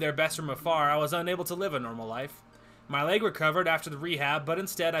them doing their best from afar, I was unable to live a normal life. My leg recovered after the rehab, but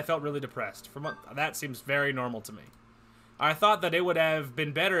instead I felt really depressed. That seems very normal to me. I thought that it would have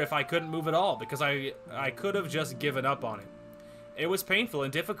been better if I couldn't move at all, because I could have just given up on it. It was painful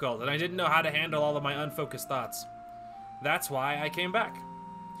and difficult, and I didn't know how to handle all of my unfocused thoughts. That's why I came back.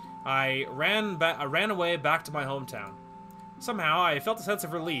 I ran away back to my hometown. Somehow, I felt a sense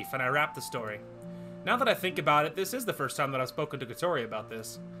of relief, and I wrapped the story. Now that I think about it, this is the first time that I've spoken to Kotori about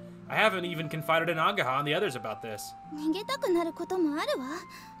this. I haven't even confided in Agaha and the others about this. 逃げたくなることもあるわ。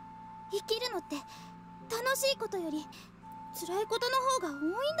生きるのって楽しいことより辛いことの方が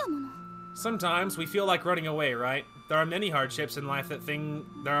多いんだもの。 Sometimes we feel like running away, right? There are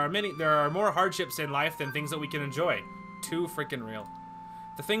more hardships in life than things that we can enjoy. Too freaking real.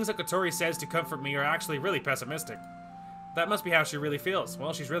 The things that Kotori says to comfort me are actually really pessimistic. That must be how she really feels.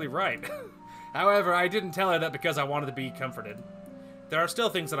 Well, she's really right. However, I didn't tell her that because I wanted to be comforted. There are still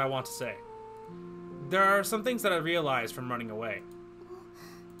things that I want to say. There are some things that I realized from running away.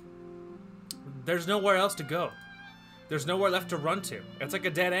 There's nowhere else to go. There's nowhere left to run to. It's like a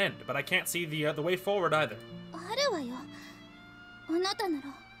dead end, but I can't see the way forward either. あるわよ。あなたなら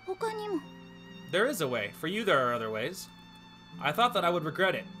他にも。 There is a way. For you, there are other ways. I thought that I would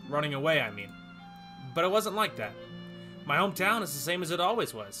regret it. Running away, I mean. But it wasn't like that. My hometown is the same as it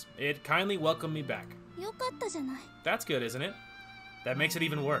always was. It kindly welcomed me back. よかったじゃない。 That's good, isn't it? That makes it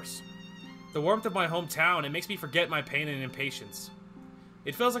even worse. The warmth of my hometown, it makes me forget my pain and impatience.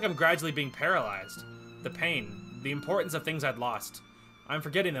 It feels like I'm gradually being paralyzed. The pain, the importance of things I'd lost. I'm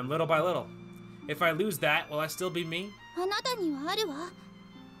forgetting them little by little. If I lose that, will I still be me? あなたにはあるわ。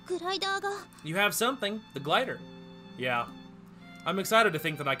グライダーが。 You have something, the glider. Yeah. I'm excited to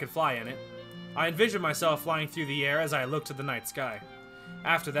think that I could fly in it. I envision myself flying through the air as I look to the night sky.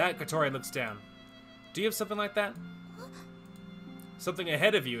 After that, Kotori looks down. Do you have something like that? Something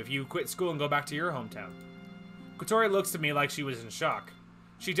ahead of you if you quit school and go back to your hometown. Kotori looks at me like she was in shock.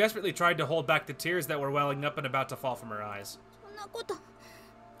 She desperately tried to hold back the tears that were welling up and about to fall from her eyes. そんなこと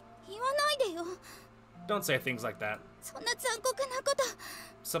言わないでよ。 Don't say things like that. そんな残酷なこと。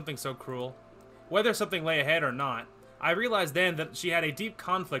 Something so cruel. Whether something lay ahead or not, I realized then that she had a deep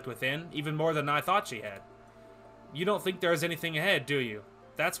conflict within, even more than I thought she had. You don't think there is anything ahead, do you?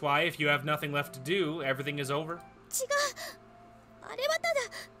 That's why, if you have nothing left to do, everything is over? 違う。あれはただ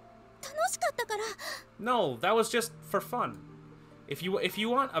楽しかったから。 No, that was just for fun. If you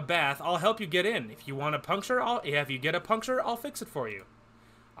want a bath, I'll help you get in. If you want a puncture, if you get a puncture, I'll fix it for you.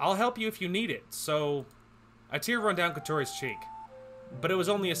 I'll help you if you need it. So, a tear ran down Kotori's cheek, but it was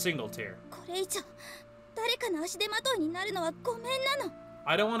only a single tear. これ以上誰かの足手まといになるのはごめんなの。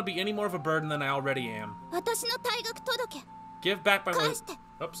 I don't want to be any more of a burden than I already am. 私の退学届。 Give back my... 返して。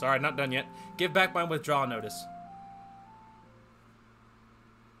 Oops, sorry, not done yet. Give back my withdrawal notice.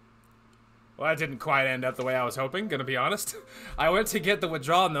 Well, that didn't quite end up the way I was hoping, gonna be honest. I went to get the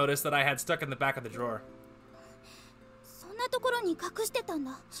withdrawal notice that I had stuck in the back of the drawer. そんなところに隠してたん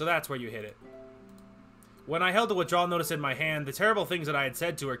だ。 So that's where you hid it. When I held the withdrawal notice in my hand, the terrible things that I had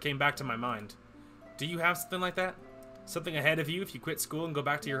said to her came back to my mind. Do you have something like that? Something ahead of you if you quit school and go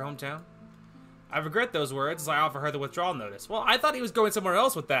back to your hometown? I regret those words as I offer her the withdrawal notice. Well, I thought he was going somewhere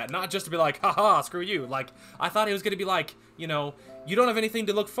else with that, not just to be like, haha, screw you. Like, I thought he was going to be like, you know, you don't have anything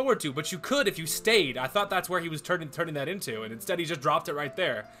to look forward to, but you could if you stayed. I thought that's where he was turning that into, and instead he just dropped it right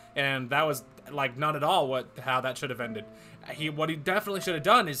there. And that was, like, not at all how that should have ended. What he definitely should have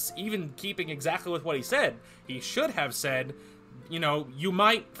done is, even keeping exactly with what he said, he should have said, you know, you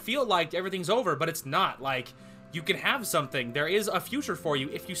might feel like everything's over, but it's not. Like, you can have something. There is a future for you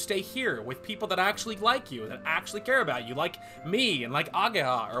if you stay here with people that actually like you, that actually care about you, like me and like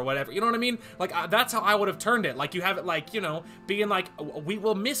Ageha or whatever. You know what I mean? Like, that's how I would have turned it. Like, you have it like, you know, being like, we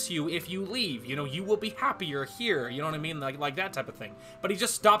will miss you if you leave. You know, you will be happier here. You know what I mean? Like that type of thing. But he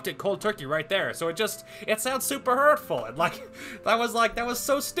just stopped it cold turkey right there. So it sounds super hurtful. And like, that was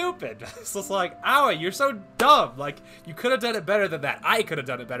so stupid. It's just like, Aoi, you're so dumb. Like, you could have done it better than that. I could have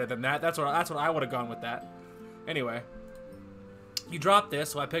done it better than that. That's what I would have gone with that. Anyway, you dropped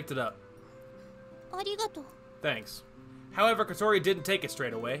this, so I picked it up. ありがとう。 Thanks. However, Kotori didn't take it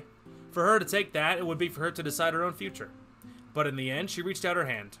straight away. For her to take that, it would be for her to decide her own future. But in the end, she reached out her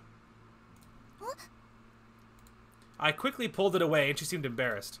hand. Huh? I quickly pulled it away, and she seemed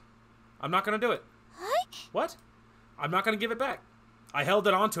embarrassed. I'm not going to do it. What? I'm not going to give it back. I held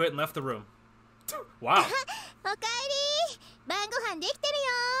it onto it and left the room. Wow. おかえり。晩ご飯できてる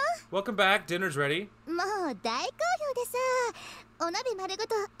よ。 Welcome back. Dinner's ready. もう大好評でさ、お鍋丸ご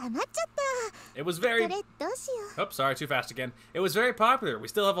と余っちゃった。 It was very... これどうしよう。 Oh, sorry, too fast again. It was very popular. We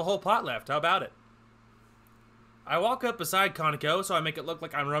still have a whole pot left. How about it? I walk up beside Kaneko, so I make it look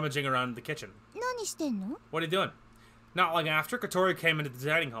like I'm rummaging around the kitchen. 何してんの？ What are you doing? Not long after, Kotori came into the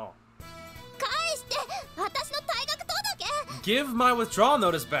dining hall. 返して。私の退学届。 Give my withdrawal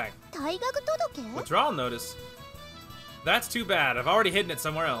notice back. 退学届？ Withdrawal notice? That's too bad. I've already hidden it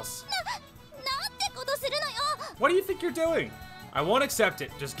somewhere else. なんてことするのよ。 What do you think you're doing? I won't accept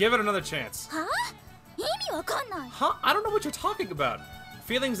it. Just give it another chance. は？意味わかんない。 Huh? I don't know what you're talking about.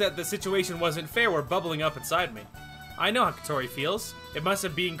 Feelings that the situation wasn't fair were bubbling up inside me. I know how Kotori feels. It must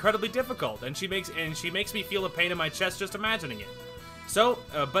have been incredibly difficult, and she makes me feel a pain in my chest just imagining it. So,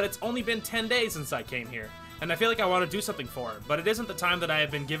 but it's only been 10 days since I came here, and I feel like I want to do something for her, but it isn't the time that I have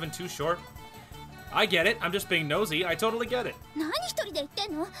been given too short. I get it. I'm just being nosy. I totally get it. 何一人で言って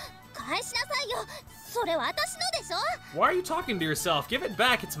んの？返しなさいよ。それ私のでしょ。 Why are you talking to yourself? Give it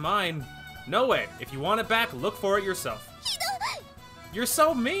back. It's mine. No way. If you want it back, look for it yourself. ひどい。 You're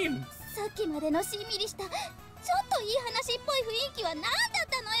so mean. さっきまでのしんみりしたちょっといい話っぽい雰囲気は何だっ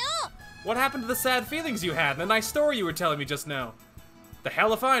たのよ。 What happened to the sad feelings you had and the nice story you were telling me just now? The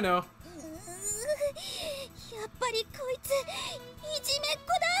hell if I know. やっぱりこいついじめっ子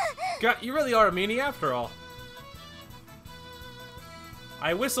だ。 God, you really are a meanie after all.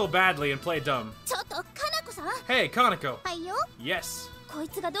 I whistle badly and play dumb. ちょっとかなこさん。 Hey, Kaneko. はいよ。 Yes. こい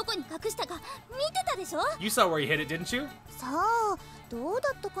つがどこに隠したか見てたでしょ。 You saw where you hid it, didn't you? さあ、どうだ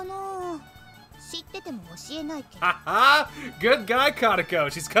ったかな。知ってても教えないけど。 Haha! Good guy, Kaneko.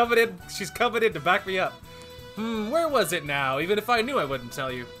 She's coming in to back me up. Where was it now? Even if I knew, I wouldn't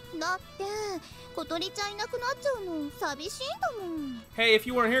tell you. だって小鳥ちゃんいなくなっちゃうの寂しいんだもん。 Hey, if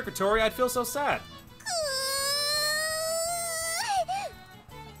you weren't here, Kotori, I'd feel so sad.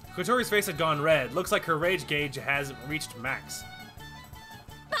 Kotori's face had gone red. Looks like her rage gauge has reached max.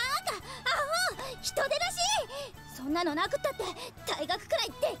 バカ、アホ、人手だし。そんなのなくったって退学くらい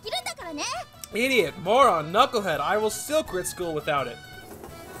できるんだからね。 Idiot, moron, knucklehead. I will still quit school without it.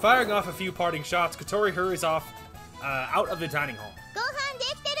 Firing off a few parting shots, Kotori hurries off out of the dining hall. ご飯で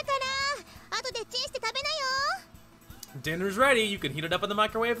き Dinner's ready. You can heat it up in the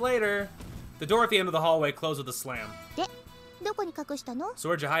microwave later. The door at the end of the hallway closed with a slam. で、どこに隠したの？ So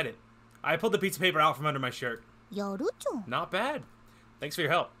where'd you hide it? I pulled the piece of paper out from under my shirt. やるじゃん。 Not bad. Thanks for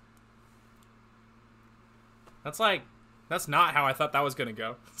your help. That's not how I thought that was gonna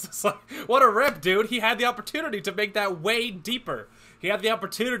go. It's like, what a rip, dude. He had the opportunity to make that way deeper. He had the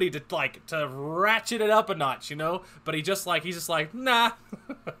opportunity to ratchet it up a notch, you know? But he's just like, nah.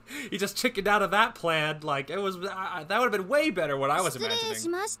 He just chickened out of that plan. Like, it was, that would have been way better what I was imagining. 失礼し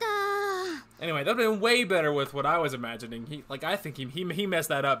ました。 Anyway, that would have been way better with what I was imagining. I think he messed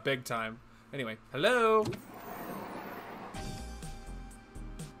that up big time. Anyway, hello.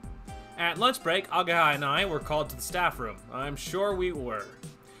 At lunch break, Agaha and I were called to the staff room. I'm sure we were.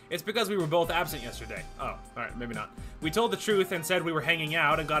 It's because we were both absent yesterday. Oh, alright, maybe not. We told the truth and said we were hanging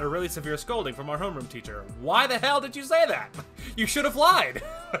out and got a really severe scolding from our homeroom teacher. Why the hell did you say that? You should have lied.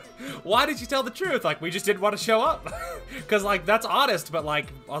 Why did you tell the truth? Like, we just didn't want to show up. Because, like, that's honest, but, like,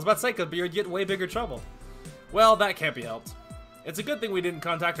 I was about to say, could be get way bigger trouble. Well, that can't be helped. It's a good thing we didn't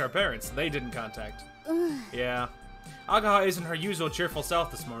contact our parents. They didn't contact. Yeah. Agaha isn't her usual cheerful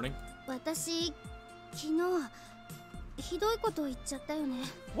self this morning. 私、昨日ひどいこと言っちゃったよね。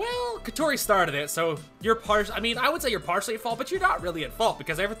 Well, Kotori started it, so you're I would say you're partially at fault, but you're not really at fault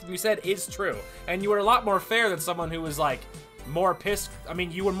because everything you said is true. And you were a lot more fair than someone who was, like, more pissed. I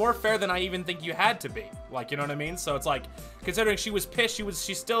mean, you were more fair than I even think you had to be. Like, you know what I mean? So it's like, considering she was pissed,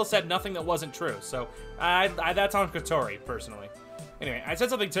 she still said nothing that wasn't true. So, that's on Kotori, personally. Anyway, I said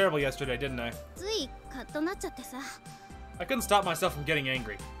something terrible yesterday, didn't I? ついカッとなっちゃってさ。 I couldn't stop myself from getting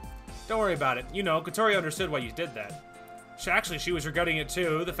angry. Don't worry about it. You know, Kotori understood why you did that. Actually, she was regretting it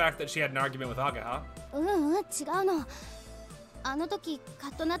too, the fact that she had an argument with Agaha. 違うの。あの時カ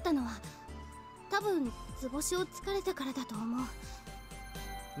ッとなったのは多分図星を疲れたからだと思う。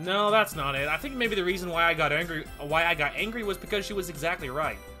 No, that's not it. I think maybe the reason why I got angry was because she was exactly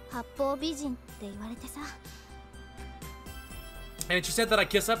right. 八方美人って言われてさ。 And she said that I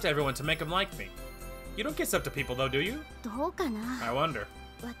kiss up to everyone to make them like me. You don't kiss up to people though, do you? どうかな。 I wonder.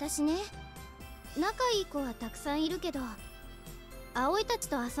 私ね、仲いい子はたくさんいるけど、葵たち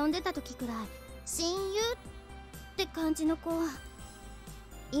と遊んでた時くらい親友って感じの子は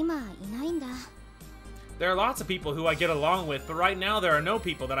今いないんだ。 There are lots of people who I get along with, but right now there are no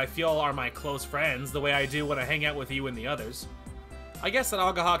people that I feel are my close friends the way I do when I hang out with you and the others. I guess that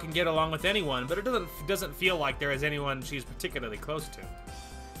Agaha can get along with anyone, but it doesn't feel like there is anyone she's particularly close to.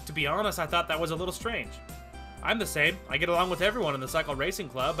 To be honest, I thought that was a little strange. I'm the same. I get along with everyone in the cycle racing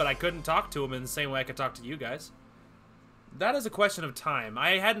club, but I couldn't talk to them in the same way I could talk to you guys. That is a question of time.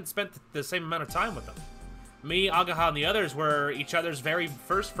 I hadn't spent the same amount of time with them. Me, Agaha, and the others were each other's very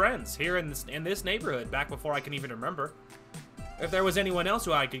first friends here in this neighborhood back before I can even remember. If there was anyone else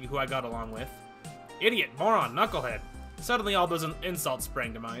who I got along with. Idiot, moron, knucklehead. Suddenly all those insults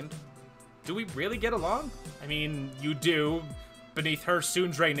sprang to mind. Do we really get along? I mean, you do. Beneath her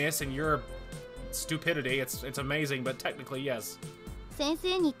tsundere-ness and your stupidity, it's amazing, but technically, yes. 先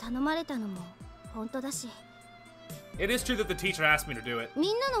生に頼まれたのも本当だし。 It is true that the teacher asked me to do it.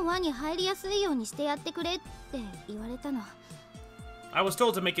 みんなの輪に入りやすいようにしてやってくれって言われたの。 I was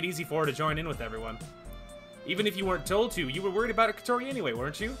told to make it easy for her to join in with everyone. Even if you weren't told to, you were worried about Kotori anyway,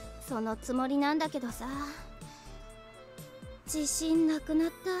 weren't you? そのつもりなんだけどさ。自信なくな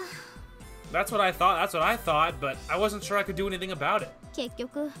った。 That's what I thought, but I wasn't sure I could do anything about it. 結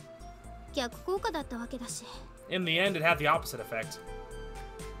局逆効果だったわけだし。 In the end, it had the opposite effect.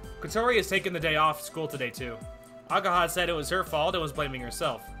 Kotori has taken the day off school today too. Agaha said it was her fault and was blaming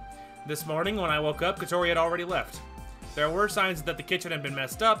herself. This morning, when I woke up, Kotori had already left. There were signs that the kitchen had been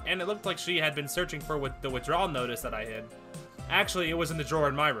messed up, and it looked like she had been searching for the withdrawal notice that I hid. Actually, it was in the drawer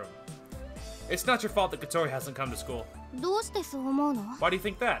in my room. It's not your fault that Kotori hasn't come to school. どうしてそう思うの？ Why do you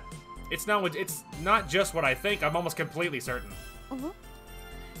think that? It's not just what I think, I'm almost completely certain.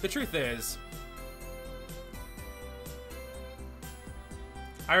 The truth is,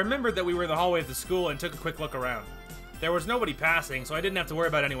 I remembered that we were in the hallway of the school and took a quick look around. There was nobody passing, so I didn't have to worry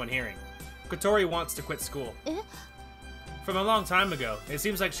about anyone hearing. Kotori wants to quit school. From a long time ago. It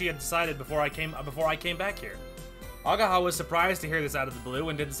seems like she had decided before I came back here. Agaha was surprised to hear this out of the blue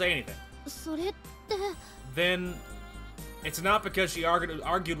and didn't say anything. それって。 Then it's not because she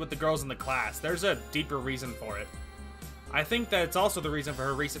argued with the girls in the class. There's a deeper reason for it. I think that it's also the reason for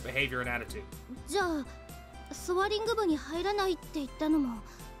her recent behavior and attitude. じゃあスワリング部に入らないって言ったのも。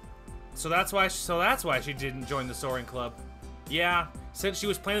 So that's why she didn't join the soaring club. Yeah, since she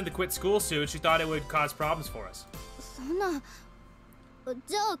was planning to quit school soon, she thought it would cause problems for us. そんな。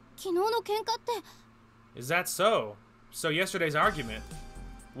じゃあ昨日の喧嘩って。 Is that so? So yesterday's argument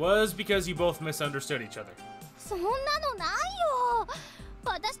was because you both misunderstood each other. そんなのないよ。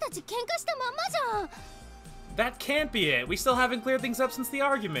私たち喧嘩したままじゃん。 That can't be it. We still haven't cleared things up since the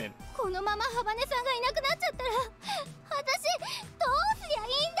argument. このままハバネさんがいなくなっちゃったら私どうすりゃいい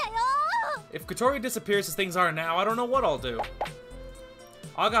んだよ。 If Kotori disappears as things are now, I don't know what I'll do.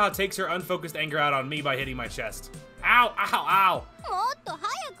 Agaha takes her unfocused anger out on me by hitting my chest. Ow, ow, ow! もっと早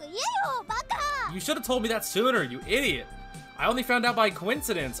く言えよバカ。 You should have told me that sooner, you idiot! I only found out by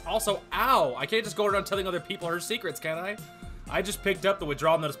coincidence. Also, ow! I can't just go around telling other people her secrets, can I? I just picked up the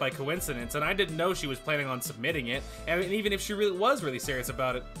withdrawal notice by coincidence, and I didn't know she was planning on submitting it, and even if she was really serious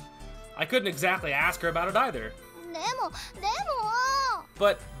about it. I couldn't exactly ask her about it either. でも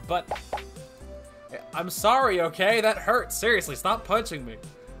But, I'm sorry, okay? That hurts. Seriously, stop punching me.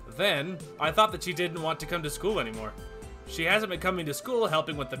 Then, I thought that she didn't want to come to school anymore. She hasn't been coming to school,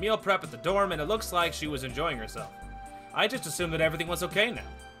 helping with the meal prep at the dorm, and it looks like she was enjoying herself. I just assumed that everything was okay now.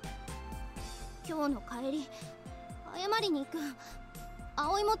 今日の帰り謝りに行く。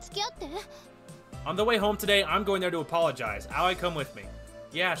葵も付き合って。 On the way home today, I'm going there to apologize. Aoi, come with me.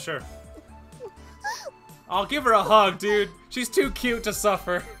 Yeah, sure. I'll give her a hug, dude. She's too cute to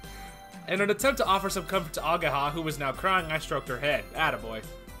suffer. In an attempt to offer some comfort to Agaha, who was now crying, I stroked her head. Attaboy.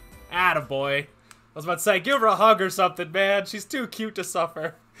 Attaboy. I was about to say, give her a hug or something, man. She's too cute to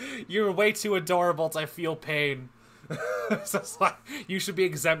suffer. You're way too adorable to feel pain. So it's like, you should be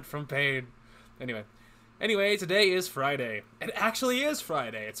exempt from pain. Anyway, today is Friday. It actually is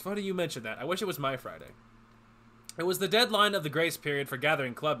Friday. It's funny you mentioned that. I wish it was my Friday. It was the deadline of the grace period for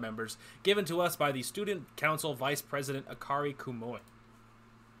gathering club members, given to us by the Student Council Vice President Akari Kumoi.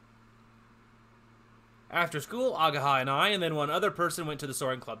 After school, Agaha and I, and then one other person, went to the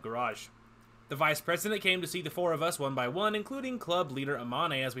Soaring Club garage. The Vice President came to see the four of us one by one, including club leader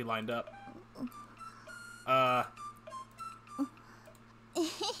Amane as we lined up.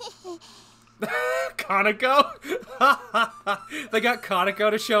 Kaneko? They got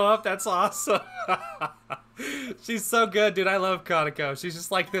Kaneko to show up? That's awesome. She's so good, dude. I love Kaneko. She's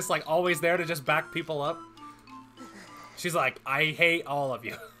just like this, like always there to just back people up. She's like, I hate all of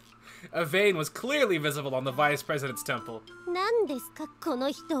you. A vein was clearly visible on the Vice President's temple.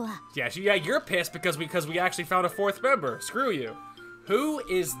 Yeah, you're pissed because we actually found a fourth member. Screw you. Who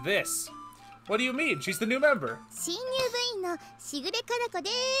is this? What do you mean? She's the new member.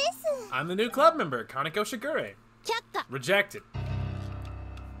 I'm the new club member, Kaneko Shigure. Rejected.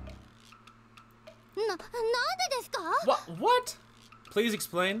 What? Please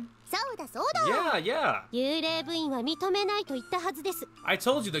explain. Yeah. I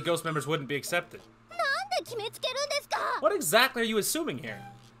told you that ghost members wouldn't be accepted. What exactly are you assuming here?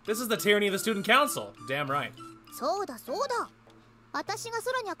 This is the tyranny of the student council. Damn right.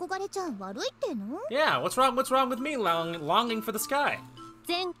 Yeah, what's wrong with me longing for the sky?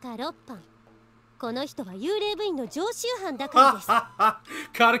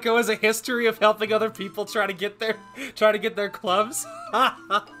 Kaneko has a history of helping other people try to get their clubs.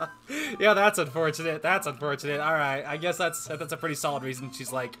 Yeah, that's unfortunate. All right, I guess that's a pretty solid reason.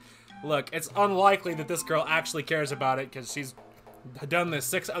 She's like, look, it's unlikely that this girl actually cares about it because she's done this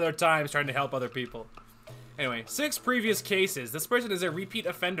 6 other times trying to help other people. Anyway, 6 previous cases. This person is a repeat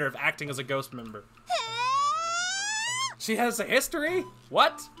offender of acting as a ghost member. She has a history?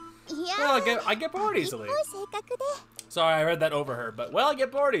 What? Well, I get bored easily. Sorry, I read that over her, but well, I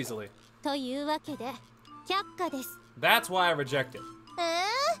get bored easily. That's why I rejected.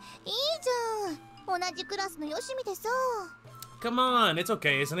 Come on, it's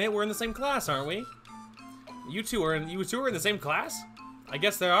okay, isn't it? We're in the same class, aren't we? You two are in the same class? I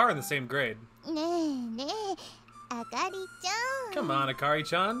guess they are in the same grade. Come on,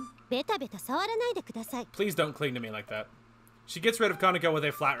 Akari-chan. Please don't cling to me like that. She gets rid of Kaneko with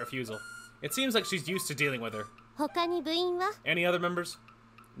a flat refusal. It seems like she's used to dealing with her. Any other members?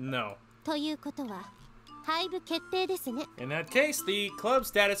 No. In that case, the club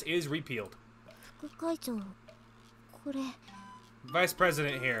status is repealed. Vice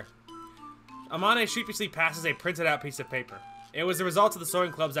President here. Amane sheepishly passes a printed out piece of paper. It was the result of the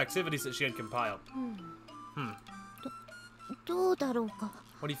Soaring Club's activities that she had compiled.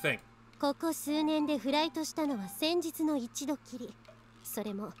 What do you think?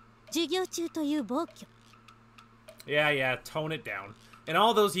 Yeah, tone it down. In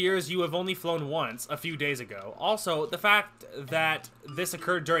all those years, you have only flown once, a few days ago. Also, the fact that this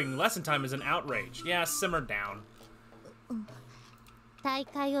occurred during lesson time is an outrage. Yeah, simmer down.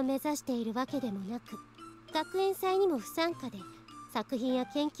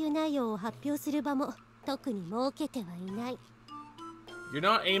 You're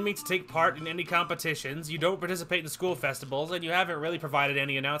not aiming to take part in any competitions, you don't participate in school festivals, and you haven't really provided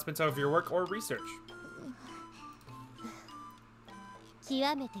any announcements of your work or research.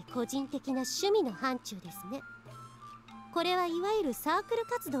 極めて個人的な趣味の範疇ですね。これはいわゆるサークル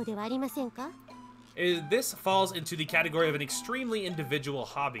活動ではありませんか？ This falls into the category of an extremely individual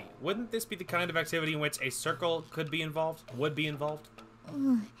hobby. Wouldn't this be the kind of activity in which a circle could be involved? Would be involved?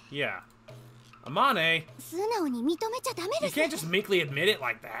 Yeah. Amane, 素直に認めちゃダメ you です。 can't just meekly admit it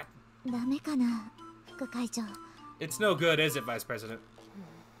like that. ダメかな、副会長。 It's no good, is it, Vice President?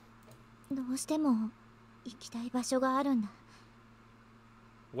 どうしても行きたい場所があるんだ。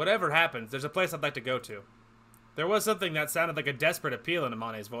 Whatever happens, there's a place I'd like to go to. There was something that sounded like a desperate appeal in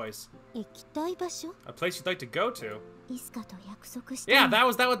Amane's voice. 行きたい場所？ A place you'd like to go to? イスカと約束した。 Yeah,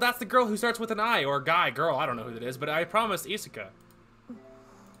 that's the girl who starts with an I, or guy, girl, I don't know who that is, but I promised Isuka.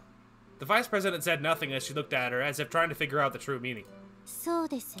 The Vice President said nothing as she looked at her, as if trying to figure out the true meaning. そう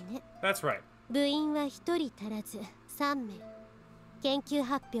ですね。 That's right. 部員は1人足らず3名。研究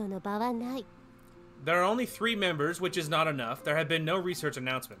発表の場はない。 There are only 3 members, which is not enough. There have been no research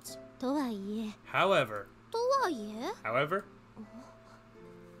announcements. とはいえ、 However, とはいえ、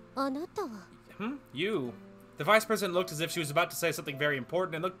 あなたは You. The Vice President looked as if she was about to say something very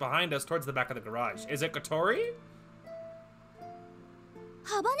important and looked behind us towards the back of the garage. Is it Kotori?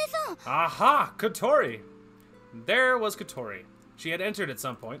 ハバネさん。 Aha! Kotori! There was Kotori. She had entered at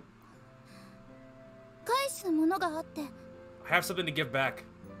some point. 返すものがあって。 I have something to give back,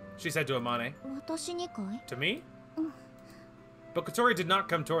 she said to Amane. 私にかい？ To me? But Kotori did not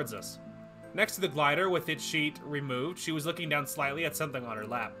come towards us. Next to the glider, with its sheet removed, she was looking down slightly at something on her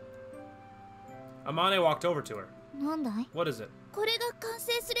lap. Amane walked over to her. なんだい？ What is it? これが完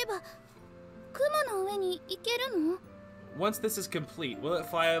成すれば雲の上に行けるの？ Once this is complete, will it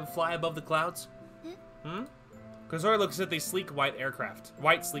fly above the clouds? Eh? Kotori looks at the sleek white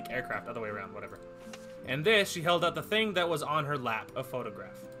sleek aircraft, other way around, whatever. And this, she held out the thing that was on her lap, a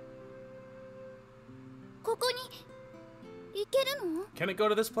photograph. ここに行けるの？ Can it go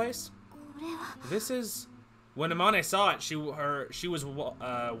to this place? これは。 This is... When Amane saw it, she was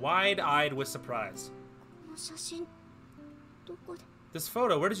wide-eyed with surprise. この写真どこで？ This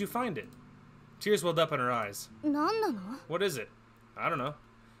photo, where did you find it? Tears welled up in her eyes. 何なの？ What is it? I don't know.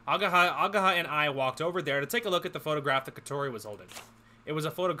 Agaha and I walked over there to take a look at the photograph that Kotori was holding. It was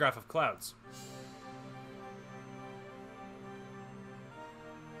a photograph of clouds.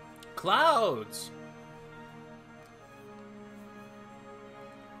 Clouds!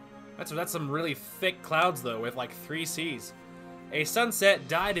 That's some really thick clouds, though, with like 3 C's. A sunset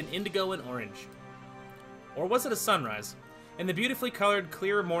dyed in indigo and orange. Or was it a sunrise? In the beautifully colored,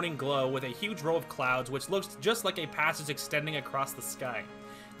 clear morning glow with a huge row of clouds which looked just like a passage extending across the sky.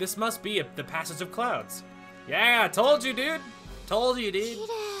 This must be the passage of clouds. Yeah, told you, dude. Told you, dude. 綺麗。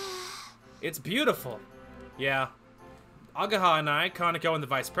 It's beautiful. Yeah. Agaha and I, Kaneko and the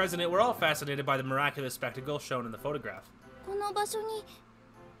Vice President, were all fascinated by the miraculous spectacle shown in the photograph. この場所に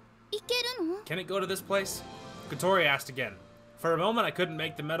行けるの？ Can it go to this place? Kotori asked again. For a moment, I couldn't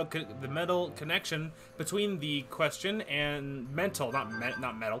make the mental connection between the question and mental, not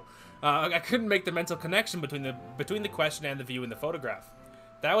metal. I couldn't make the mental connection between the question and the view in the photograph.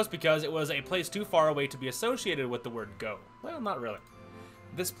 That was because it was a place too far away to be associated with the word go. Well, not really.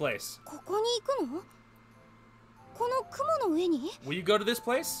 This place. ここに行くの？この雲の上に？ Will you go to this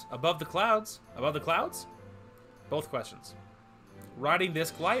place? Above the clouds? Above the clouds? Both questions. Riding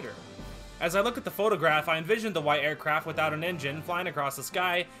this glider. As I look at the photograph, I envisioned the white aircraft without an engine flying across the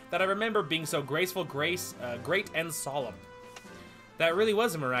sky that I remember being so great and solemn. That really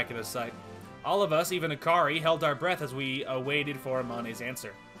was a miraculous sight. All of us, even Akari, held our breath as we waited for Amane's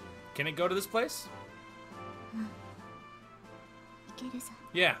answer. Can it go to this place? 行けるさ。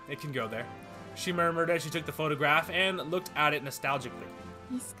 Yeah, it can go there. She murmured as she took the photograph and looked at it nostalgically.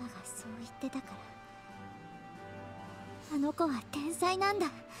 イスカがそう言ってたから。あの子は天才なんだ。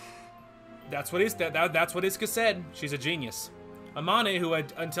 That's what Iska said. She's a genius. Amane, who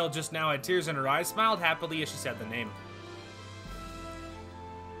had until just now had tears in her eyes, smiled happily as she said the name.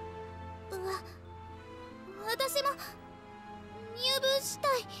 私も入部した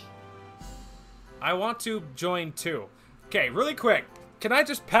い。 I want to join too. Okay, really quick. Can I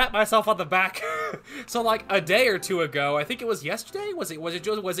just pat myself on the back? So like a day or two ago, I think it was yesterday. Was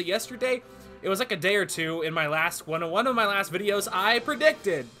it yesterday? It was like a day or two in my last one of my last videos. I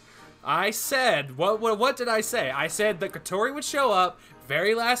predicted. I said what did I say? I said that Kotori would show up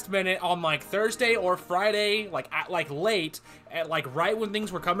very last minute on like Thursday or Friday, like late, at like right when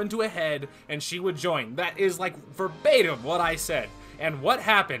things were coming to a head, and she would join. That is like verbatim what I said. And what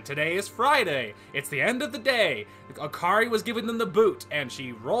happened? Today is Friday. It's the end of the day. Akari was giving them the boot, and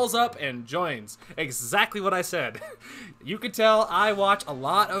she rolls up and joins. Exactly what I said. You could tell I watch a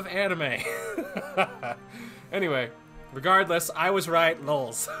lot of anime. Anyway, Regardless, I was right,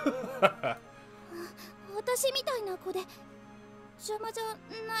 lols. 私みたいな子で邪魔じゃ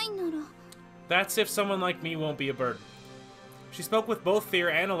ないなら。 That's if someone like me won't be a burden. She spoke with both fear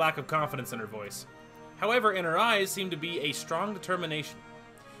and a lack of confidence in her voice. However, in her eyes seemed to be a strong determination.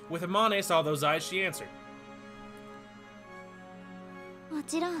 With Amane saw those eyes, she answered. も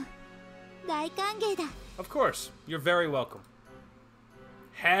ちろん大歓迎だ。 Of course, you're very welcome.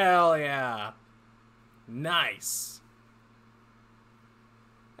 Hell yeah. Nice.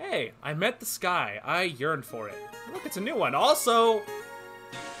 Hey, I met the sky. I yearned for it. Look, it's a new one. Also,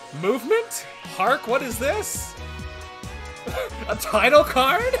 movement? Hark, what is this? A title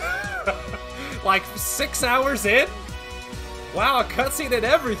card? Like 6 hours in? Wow, a cutscene and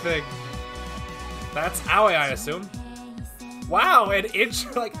everything. That's Aoi, I assume. Wow, an inch,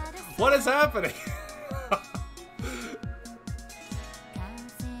 like, what is happening?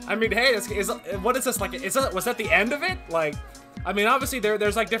 I mean, hey, what is this, like, was that the end of it? Like, I mean, obviously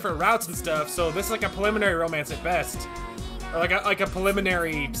there's like different routes and stuff, so this is like a preliminary romance at best. Or like a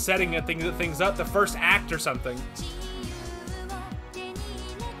preliminary setting of things up, the first act or something.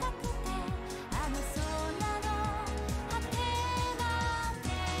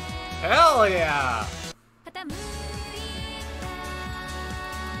 Hell yeah!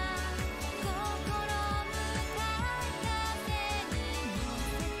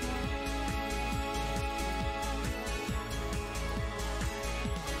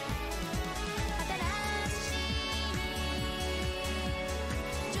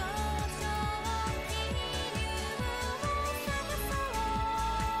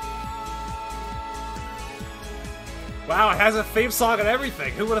 Wow, it has a theme song and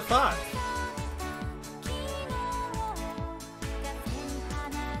everything. Who would have thought?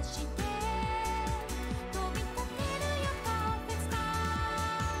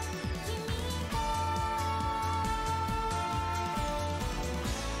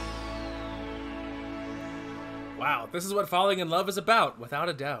 Wow, this is what falling in love is about, without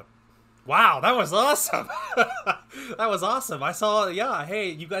a doubt. Wow, that was awesome. That was awesome. I saw, yeah, hey,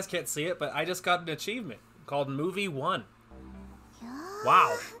 you guys can't see it, but I just got an achievement called Movie 1.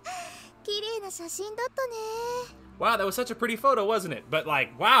 Wow. 綺麗な写真だったね。 Wow, that was such a pretty photo, wasn't it? But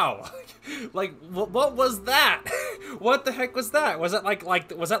like, wow. Like, what was that? What the heck was that? Was that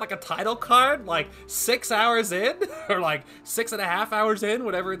was that like a title card? Like 6 hours in? Or like 6.5 hours in,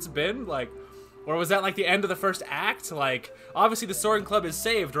 whatever it's been? Like, or was that like the end of the first act? Like, obviously the Soaring Club is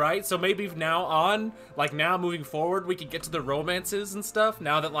saved, right? So maybe now on, like now moving forward, we could get to the romances and stuff.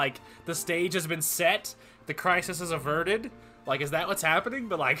 Now that like the stage has been set, the crisis is averted. Like, is that what's happening?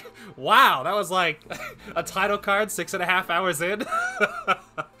 But like, wow, that was like a title card 6.5 hours in.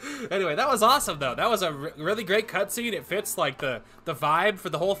 Anyway, that was awesome though. That was a really great cutscene. It fits like the vibe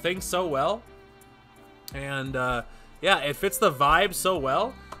for the whole thing so well. And yeah, it fits the vibe so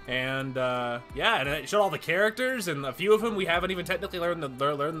well. And yeah, and it showed all the characters, and a few of them we haven't even technically learned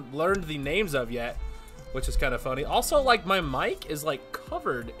the names of yet, which is kind of funny. Also, like, my mic is like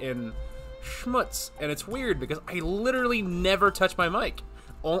covered in schmutz, and it's weird because I literally never touch my mic.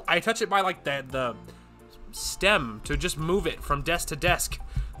 I touch it by like the stem to just move it from desk to desk.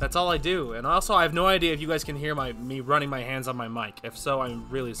 That's all I do. And also, I have no idea if you guys can hear me running my hands on my mic. If so, I'm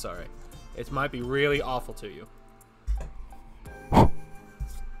really sorry. It might be really awful to you.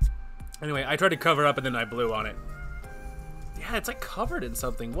 Anyway, I tried to cover up and then I blew on it. Yeah, it's like covered in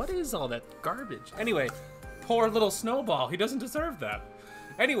something. What is all that garbage? Anyway, poor little Snowball. He doesn't deserve that.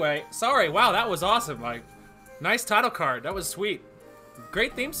 Anyway, sorry. Wow, that was awesome. Like, nice title card. That was sweet.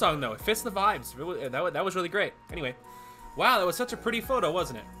 Great theme song, though. It fits the vibes. That was really great. Anyway, wow, that was such a pretty photo,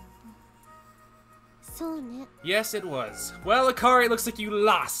 wasn't it? Yes, it was. Well, Akari, it looks like you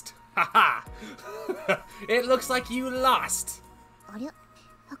lost. Haha. It looks like you lost.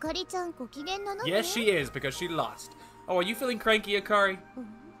 Yes, she is, because she lost. Oh, are you feeling cranky, Akari?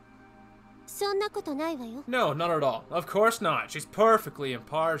 No, not at all. Of course not. She's perfectly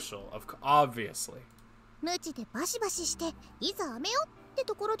impartial. Obviously.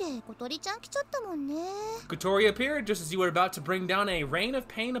 Kotori appeared just as you were about to bring down a rain of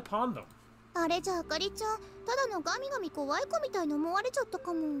pain upon them. They just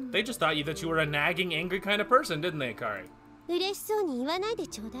thought that you were a nagging, angry kind of person, didn't they, Akari?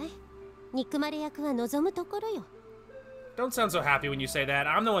 Don't sound so happy when you say that.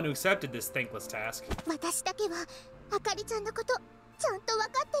 I'm the one who accepted this thankless task.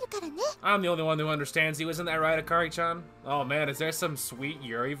 I'm the only one who understands you, isn't that right, Akari-chan? Oh man, is there some sweet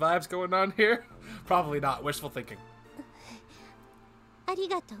Yuri vibes going on here? Probably not. Wishful thinking.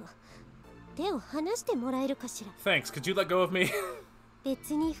 Thanks. Could you let go of me?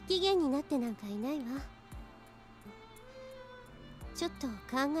 ちょっと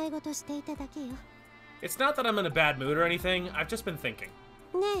考え事していただけよ。 It's not that I'm in a bad mood or anything. I've just been thinking.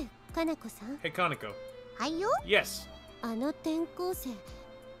 ねえ、かなこさん。 Hey, Kaneko. はいよ。 Yes, あの転校生、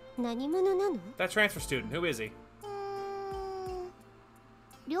何者なの？ that transfer student. Who is he?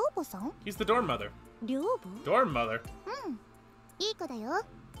 寮母さん？ He's the dorm mother. 寮母？ Dorm mother? いい子だよ。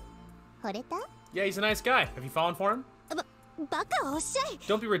惚れた？ Yeah, he's a nice guy. Have you fallen for him? バカはおっしゃい。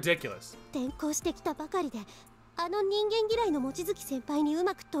 Don't be ridiculous. 転校してきたばかりで、あの人間嫌いの望月先輩にう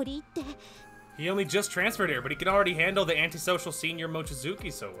まく取り入って。 He only just transferred here, but he can already handle the antisocial senior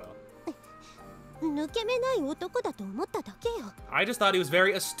Mochizuki so well. 抜け目ない男だと思っただけよ。 I just thought he was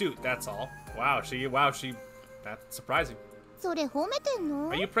very astute, that's all. Wow, that's surprising. それ褒めてん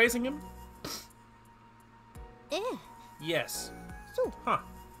の？ Are you praising him? ええ。 Yes. そう。 Huh.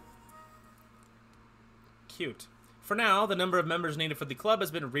 Cute. For now, the number of members needed for the club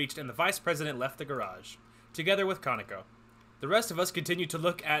has been reached and the vice president left the garage, together with Kaneko. The rest of us continue to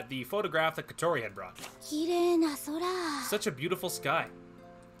look at the photograph that Kotori had brought. 綺麗な空。 Such a beautiful sky.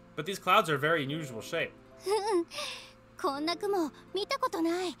 But these clouds are a very unusual shape. こんな雲見たこと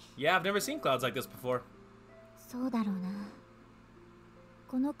ない。 Yeah, I've never seen clouds like this before. そうだろうな。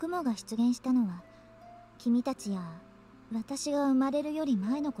この雲が出現したのは君たちや私が生まれるより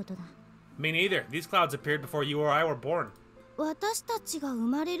前のことだ。 Me neither. These clouds appeared before you or I were born. 私たちが生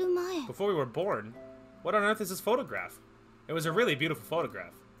まれる前。 Before we were born? What on earth is this photograph? It was a really beautiful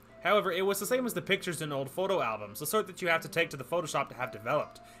photograph. However, it was the same as the pictures in old photo albums, the sort that you have to take to the Photoshop to have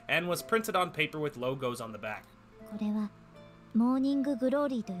developed, and was printed on paper with logos on the back. これはモーニンググロー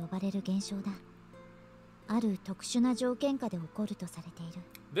リーと呼ばれる現象だ。ある特殊な条件下で起こるとされている。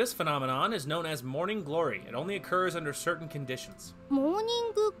 This phenomenon is known as morning glory. It only occurs under certain conditions. モーニ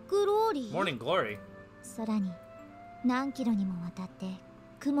ンググローリー。 Morning glory? 空に何キロにもわたって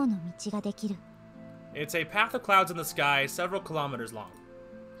雲の道ができる。 It's a path of clouds in the sky several kilometers long.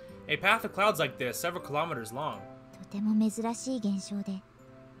 A path of clouds like this, several kilometers long. とても珍しい現象で、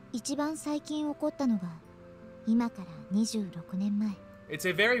一番最近起こったのが今から26年前。 It's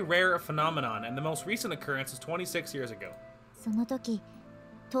a very rare phenomenon, and the most recent occurrence is 26 years ago. その時、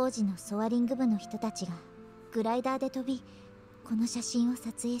当時のソアリング部の人たちがグライダーで飛び、この写真を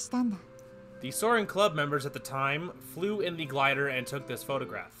撮影したんだ。 The soaring club members at the time flew in the glider and took this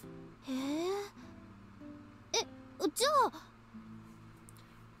photograph. へえ。じゃあ。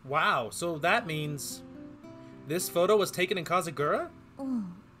 Wow, so that means this photo was taken in Kazagura? う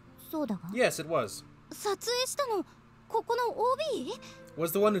ん、そうだが。 Yes, it was. 撮影したのここの OB？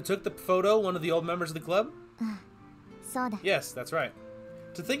 Was the one who took the photo one of the old members of the club? そうだ。 Yes, that's right.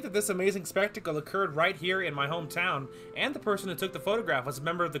 To think that this amazing spectacle occurred right here in my hometown, and the person who took the photograph was a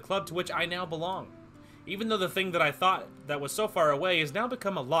member of the club to which I now belong. Even though the thing that I thought that was so far away has now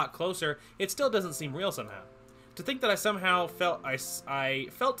become a lot closer, it still doesn't seem real somehow. To think that I somehow felt I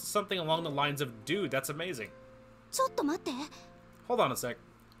felt something along the lines of, dude, that's amazing. ちょっと待って。 Hold on a sec.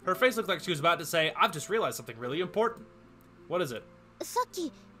 Her face looked like she was about to say, I've just realized something really important. What is it? さっ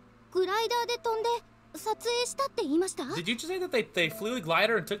きグライダーで飛んで撮影したって言いました？ Did you just say that they flew the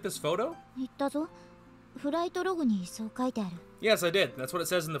glider and took this photo? 言ったぞ。フライトログにそう書いてある。 Yes, I did. That's what it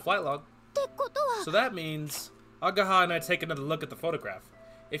says in the flight log. ってことは。 So that means Agaha and I take another look at the photograph.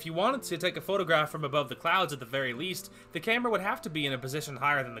 If you wanted to take a photograph from above the clouds at the very least, the camera would have to be in a position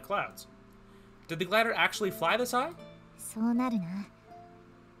higher than the clouds. Did the glider actually fly this high? そうなるな。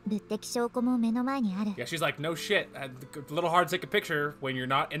物的証拠も目の前にある。 Yeah, she's like, no shit. A little hard to take a picture when you're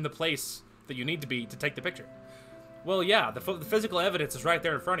not in the place that you need to be to take the picture. Well, yeah, the physical evidence is right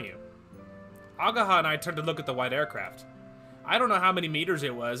there in front of you. Agaha and I turned to look at the white aircraft. I don't know how many meters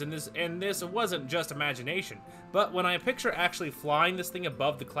it was, and this wasn't just imagination, but when I picture actually flying this thing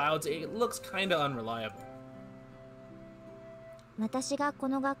above the clouds, it looks kinda unreliable. 私がこ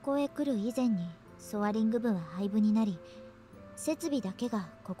の学校へ来る以前にソアリング部は廃部になり、設備だけが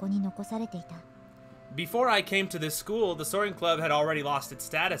ここに残されていた。 Before I came to this school, the soaring club had already lost its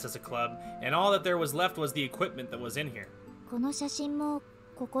status as a club, and all that there was left was the equipment that was in here. この写真も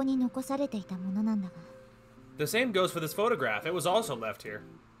ここに残されていたものなんだが。 The same goes for this photograph. It was also left here.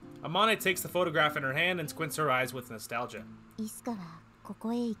 Amane takes the photograph in her hand and squints her eyes with nostalgia. イスカはこ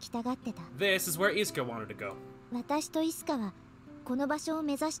こへ行きたがってた。 This is where Iska wanted to go. 私とイスカはこの場所を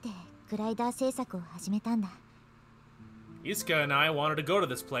目指してグライダー製作を始めたんだ。 Iska and I wanted to go to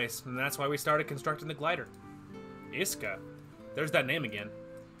this place, and that's why we started constructing the glider. Iska? There's that name again.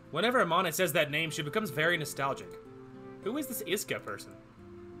 Whenever Amane says that name, she becomes very nostalgic. Who is this Iska person?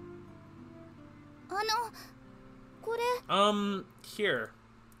 これ。 Here.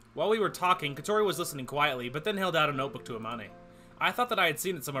 While we were talking, Kotori was listening quietly, but then held out a notebook to Amane. I thought that I had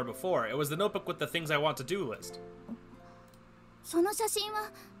seen it somewhere before. It was the notebook with the things I want to do list. その写真は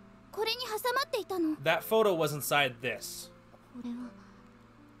これに挟まっていたの。 That photo was inside this. これは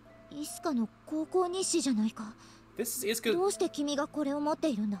イスカの高校日誌じゃないか。 This is Iska's... どうして君がこれを持って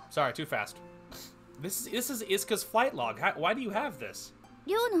いるんだ。 Sorry, too fast. This is Iska's flight log. Why do you have this?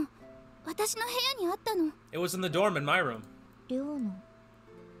 寮の私の部屋にあったの。 It was in the dorm in my room. 寮の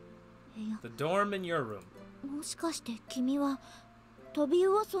部屋。 The dorm in your room. もしかして君はトビ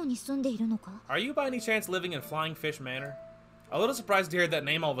ウオ層に住んでいるのか。 Are you by any chance living in Flying Fish Manor? A little surprised to hear that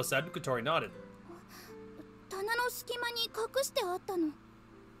name all of a sudden, Kotori nodded. 棚の隙間に隠してあったの。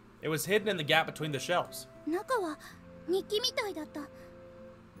 It was hidden in the gap between the shelves. 中は日記みたいだった。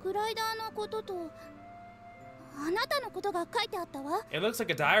グライダーのこととあなたのことが書いてあったわ。 It looks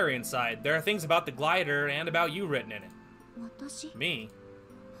like a diary inside. There are things about the glider and about you written in it. 私？ Me?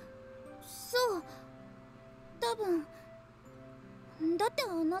 そう。多分。だって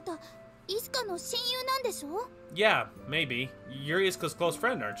あなたイスカの親友なんでしょ？ Yeah, maybe. You're Iska's close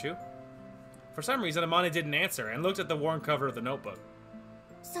friend, aren't you? For some reason, Amane didn't answer and looked at the worn cover of the notebook.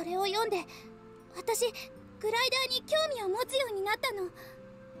 それを読んで私グライダーに興味を持つようになったの。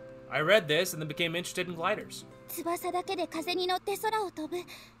 I read this and then became interested in gliders. 翼だけで風に乗って空を飛ぶ、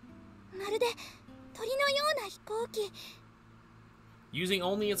まるで鳥のような飛行機。 Using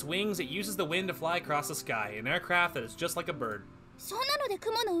only its wings, it uses the wind to fly across the sky, an aircraft that is just like a bird. そんなので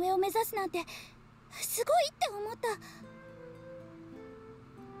雲の上を目指すなんてすごいって思った。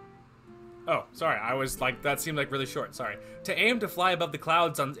 Oh, sorry. I was like, that seemed like really short. Sorry. To aim to fly above the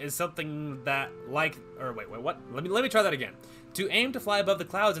clouds is something that like, or wait, what? Let me try that again. To aim to fly above the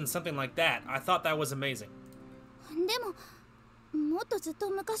clouds and something like that. I thought that was amazing. でももっとずっ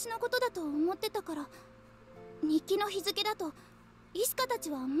と昔のことだと思ってたから、日記の日付だとイスカたち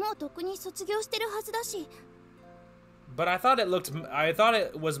はもうとっくに卒業してるはずだし。 But I thought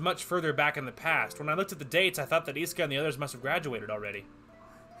it was much further back in the past. When I looked at the dates, I thought that Iska and the others must have graduated already.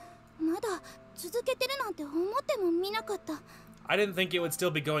 まだ続けてるなんて思ってもみなかった。 I didn't think it would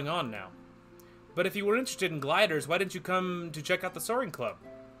still be going on now. But if you were interested in gliders, why didn't you come to check out the soaring club?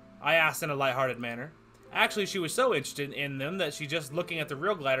 I asked in a lighthearted manner. Actually, she was so interested in them that she just looking at the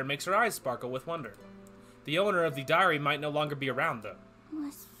real glider makes her eyes sparkle with wonder. The owner of the diary might no longer be around, though.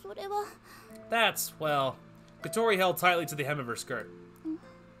 それは That's, well... Kotori held tightly to the hem of her skirt.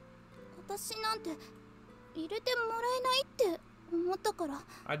 私なんて入れてもらえないって思ったから。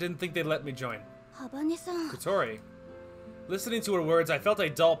 I didn't think they'd let me join. ハバネさん。 Kotori. Listening to her words, I felt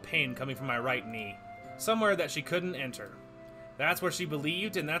a dull pain coming from my right knee. Somewhere that she couldn't enter. That's where she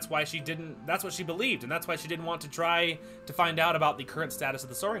believed, and that's why she didn't... That's what she believed, and that's why she didn't want to try to find out about the current status of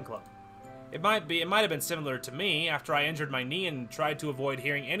the Soaring Club. It might have been similar to me after I injured my knee and tried to avoid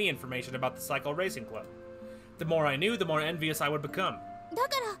hearing any information about the Cycle Racing Club. The more I knew, the more envious I would become. だか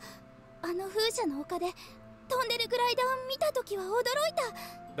らあの風車の丘で飛んでるグライダーを見たときは驚い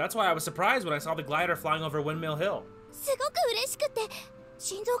た。 That's why I was surprised when I saw the glider flying over Windmill Hill. すごく嬉しくて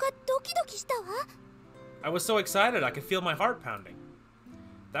心臓がドキドキしたわ。 I was so excited I could feel my heart pounding.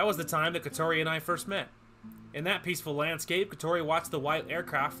 That was the time that Kotori and I first met. In that peaceful landscape, Kotori watched the white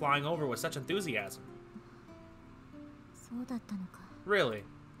aircraft flying over with such enthusiasm. そうだったのか。 Really?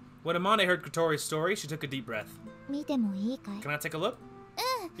 When Amane heard Kotori's story, she took a deep breath. 見てもいいかい？ Can I take a look?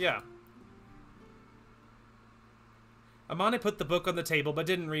 Yeah. Amane put the book on the table but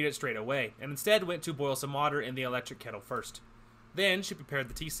didn't read it straight away, and instead went to boil some water in the electric kettle first. Then she prepared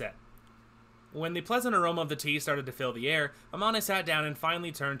the tea set. When the pleasant aroma of the tea started to fill the air, Amane sat down and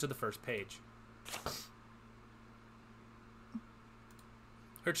finally turned to the first page.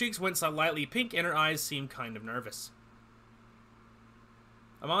 Her cheeks went slightly pink and her eyes seemed kind of nervous.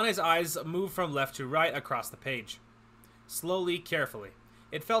 Amane's eyes moved from left to right across the page. Slowly, carefully.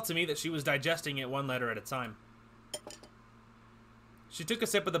 It felt to me that she was digesting it one letter at a time. She took a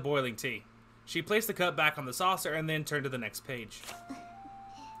sip of the boiling tea. She placed the cup back on the saucer and then turned to the next page.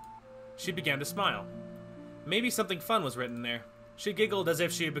 She began to smile. Maybe something fun was written there. She giggled as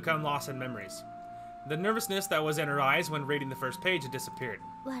if she had become lost in memories. The nervousness that was in her eyes when reading the first page had disappeared.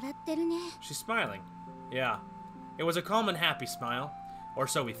 笑ってるね。 She's smiling. Yeah. It was a calm and happy smile. Or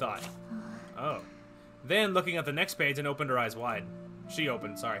so we thought. Oh. Then, looking at the next page and opened her eyes wide. She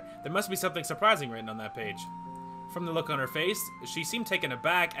opened, sorry. There must be something surprising written on that page. From the look on her face, she seemed taken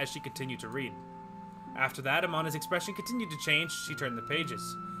aback as she continued to read. After that, Amane's expression continued to change. She turned the pages.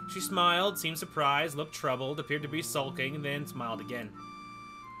 She smiled, seemed surprised, looked troubled, appeared to be sulking, and then smiled again.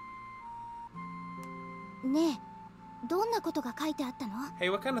 ねえ、どんなことが書いてあったの？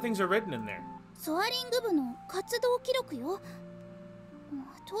 Hey, what kind of things are written in there? ソアリング部の活動記録よ。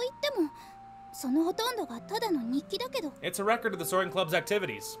と言っても、そのほとんどがただの日記だけど。 It's a record of the Soaring Club's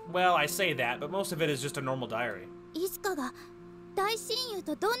activities. Well, I say that, but most of it is just a normal diary. イスカが大親友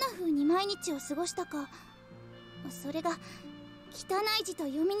とどんな風に毎日を過ごしたか、それが汚い字と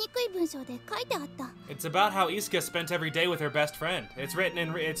読みにくい文章で書いてあった。 It's about how Isuka spent every day with her best friend. It's written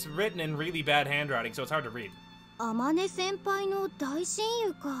in really bad handwriting, so it's hard to read. あまね先輩の大親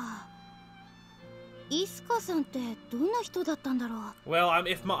友か。イスカさんってどんな人だったんだろう。 Well,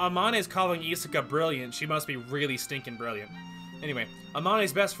 if Amane is calling Isuka brilliant, she must be really stinking brilliant. Anyway,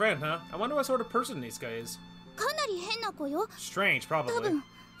 Amane's best friend, huh? I wonder what sort of person Isuka is. かなり変な子よ。 Strange, probably. 多分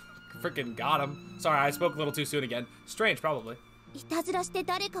Freaking got him. Sorry, I spoke a little too soon again. Strange, probably. いたずらして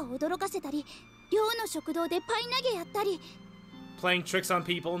誰かを驚かせたり、寮の食堂でパイ投げやったり。 Playing tricks on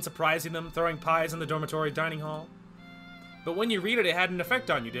people and surprising them, throwing pies in the dormitory dining hall. But when you read it, it had an effect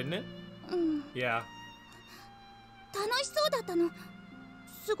on you, didn't it? うん。 Yeah. 楽しそうだったの。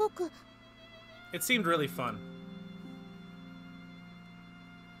すごく。 It seemed really fun.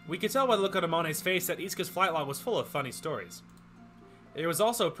 We could tell by the look on Amane's face that Isuka's flight log was full of funny stories. It was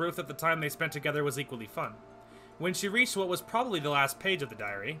also proof that the time they spent together was equally fun. When she reached what was probably the last page of the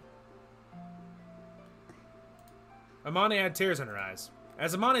diary, Amane had tears in her eyes.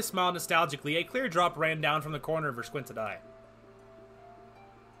 As Amane smiled nostalgically, a clear drop ran down from the corner of her squinted eye.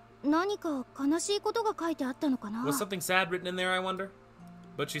 何か悲しいことが書いてあったのかな。 Was something sad written in there, I wonder?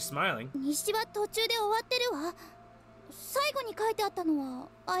 But she's smiling. 西は途中で終わってるわ。最後に書いてあったのは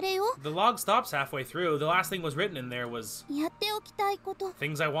あれよ。 The log stops halfway through. The last thing was written in there was やっておきたいこと。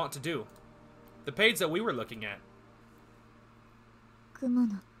 things I want to do. The page that we were looking at. 雲の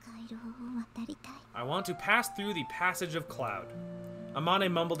回廊を渡りたい。 I want to pass through the passage of cloud. Amane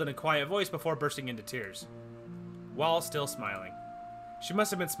mumbled in a quiet voice before bursting into tears, while still smiling. She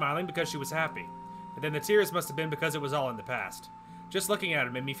must have been smiling because she was happy, and then the tears must have been because it was all in the past. Just looking at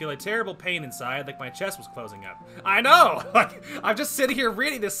it made me feel a terrible pain inside, like my chest was closing up. I know! Like, I'm just sitting here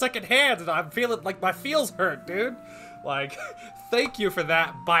reading this secondhand, and I'm feeling like my feels hurt, dude. Like, thank you for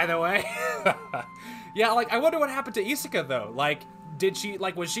that, by the way. Yeah, like, I wonder what happened to Isuka, though. Like, did she,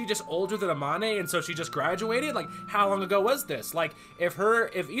 like, was she just older than Amane, and so she just graduated? Like, how long ago was this? Like, if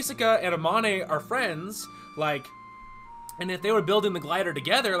Isuka and Amane are friends, like, and if they were building the glider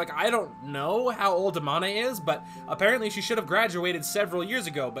together, like, I don't know how old Amane is, but apparently she should have graduated several years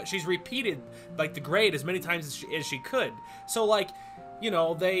ago, but she's repeated, like, the grade as many times as she could. So, like, you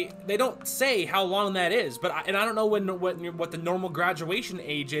know, they don't say how long that is, but I don't know what the normal graduation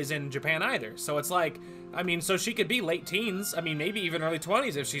age is in Japan either. So it's like, I mean, so she could be late teens, I mean, maybe even early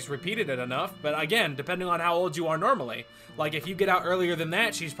 20s if she's repeated it enough, but again, depending on how old you are normally. Like, if you get out earlier than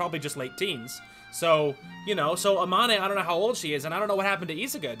that, she's probably just late teens. So, you know, so Amane, I don't know how old she is, and I don't know what happened to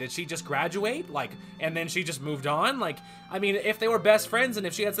Isuka. Did she just graduate? Like, and then she just moved on? Like, I mean, if they were best friends and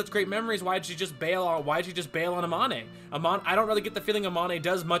if she had such great memories, why'd she just bail on Amane? I don't really get the feeling Amane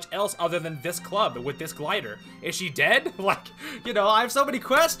does much else other than this club with this glider. Is she dead? Like, you know, I have so many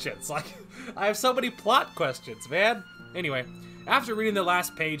questions. Like, I have so many plot questions, man. Anyway, after reading the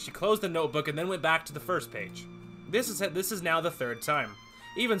last page, she closed the notebook and then went back to the first page. This is now the third time.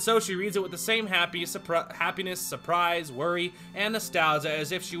 Even so, she reads it with the same happiness, surprise, worry, and nostalgia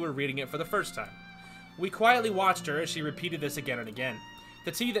as if she were reading it for the first time. We quietly watched her as she repeated this again and again.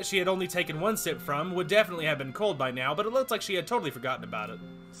 The tea that she had only taken one sip from would definitely have been cold by now, but it looked like she had totally forgotten about it.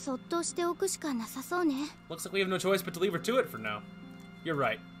 そっとしておくしかなさそうね。 Looks like we have no choice but to leave her to it for now. You're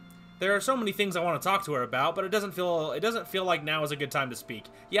right. There are so many things I want to talk to her about, but it doesn't feel like now is a good time to speak.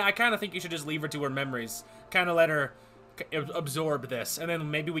 Yeah, I kind of think you should just leave her to her memories. Kind of let her absorb this, and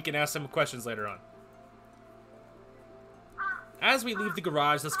then maybe we can ask some questions later on. As we leave the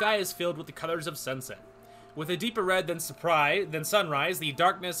garage, the sky is filled with the colors of sunset. With a deeper red than sunrise, the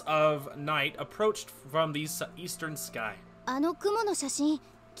darkness of night approached from the eastern sky. あの雲の写真、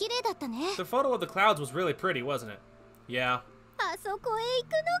綺麗だったね。 The photo of the clouds was really pretty, wasn't it? Yeah. あそこへ行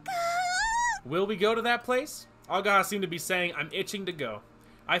くのか。 Will we go to that place? Agaha seemed to be saying, I'm itching to go.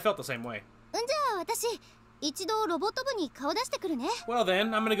 I felt the same way. じゃあ私、一度ロボット部に顔出してくるね。 Well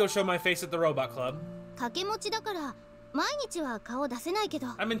then, I'm gonna go show my face at the robot club. 掛け持ちだから毎日は顔出せないけど。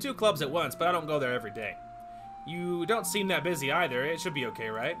 I'm in 2 clubs at once, but I don't go there every day. You don't seem that busy either. It should be okay,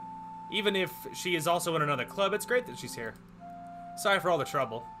 right? Even if she is also in another club, it's great that she's here. Sorry for all the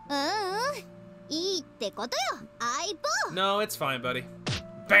trouble. いいってことよ、相棒。 No, it's fine, buddy.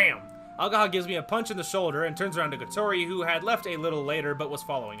 Bam! Agaha gives me a punch in the shoulder and turns around to Kotori, who had left a little later but was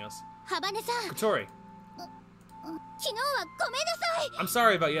following us. ハバネさん。 Kotori. 昨日はごめんなさい。 I'm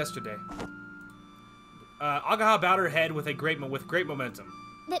sorry about yesterday. Agaha bowed her head with great momentum.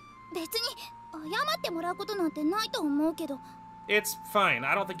 別に謝ってもらうことなんてないと思うけど。 It's fine.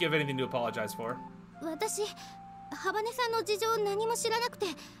 I don't think you have anything to apologize for. 私、ハバネさんの事情何も知らなくて。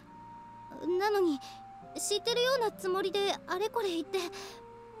なのに、知ってるようなつもりであれこれ言って。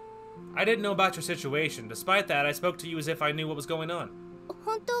 I didn't know about your situation. Despite that, I spoke to you as if I knew what was going on.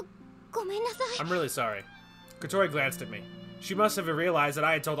 本当ごめんなさい。 I'm really sorry. Kotori glanced at me. She must have realized that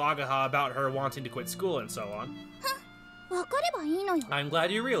I had told Agaha about her wanting to quit school and so on. わかればいいのよ。 I'm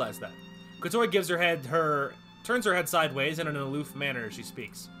glad you realized that. Kotori turns her head sideways in an aloof manner as she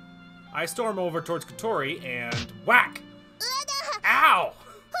speaks. I storm over towards Kotori and whack! Ow!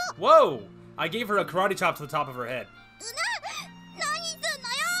 Whoa! I gave her a karate chop to the top of her head. 何すんの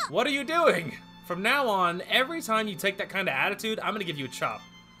よ。 What are you doing? From now on, every time you take that kind of attitude, I'm gonna give you a chop.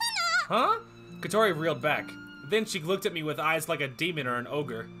 Huh? Kotori reeled back. Then she looked at me with eyes like a demon or an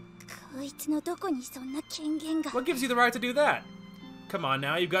ogre. こいつのどこにそんな権限が。 What gives you the right to do that? Come on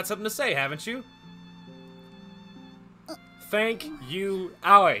now, you've got something to say, haven't you? Thank you,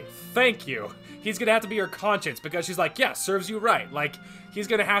 Aoi. Thank you. He's gonna have to be her conscience because she's like, yeah, serves you right. Like, he's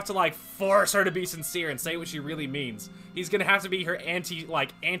gonna have to, like, force her to be sincere and say what she really means. He's gonna have to be her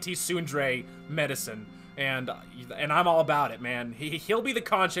anti-Sundre medicine. And I'm all about it, man. He'll be the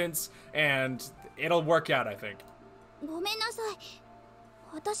conscience, and it'll work out, I think. ごめんなさい。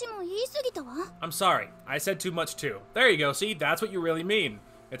私も言い過ぎたわ。 I'm sorry. I said too much, too. There you go, see? That's what you really mean.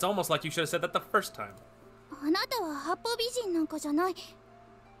 It's almost like you should have said that the first time. あなたは八方美人なんかじゃない。ち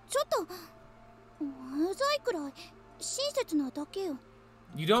ょっとうざいくらい親切なだけよ。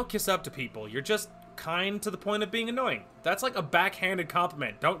 You don't kiss up to people. You're just kind to the point of being annoying. That's like a backhanded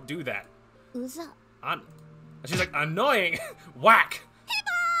compliment. Don't do that. うざ。 She's like, annoying? Whack!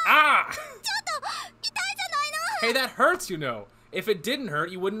 Ah! ちょっと痛いじゃ Hey, that hurts, you know. If it didn't hurt,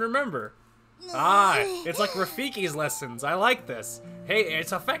 you wouldn't remember. Ah, it's like Rafiki's lessons. I like this. Hey,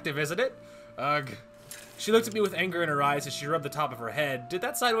 it's effective, isn't it? Ugh. She looked at me with anger in her eyes as she rubbed the top of her head, did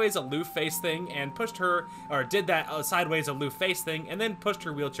that sideways aloof face thing, and pushed her, or did that sideways aloof face thing, and then pushed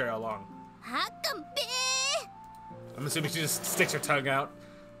her wheelchair along. はっかんべ I'm assuming she just sticks her tongue out.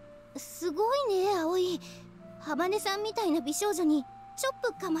 ー。すごいね、葵。ハバネさんみたいな美少女にチョ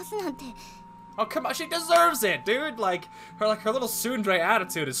ップかますなんて。 Oh, come on, she deserves it, dude. Like her little tsundere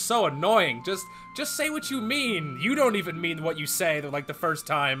attitude is so annoying. Just say what you mean. You don't even mean what you say like the first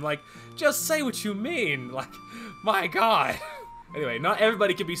time. Like, just say what you mean. Like, my god. Anyway, not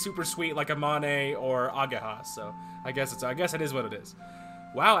everybody can be super sweet like Amane or Agaha, so I guess it is what it is.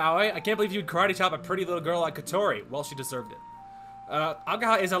 Wow, Aoi, I can't believe you'd karate chop a pretty little girl like Kotori. Well, she deserved it.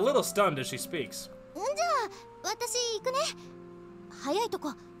 Agaha is a little stunned as she speaks. じゃあ私行くね。早いと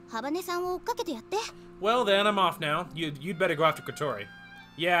こハバネさんを追っかけてやって。 Well then, I'm off now. You'd better go after Kotori.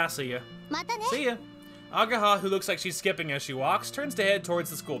 Yeah, see ya. またね。 See ya. Agaha, who looks like she's skipping as she walks, turns to head towards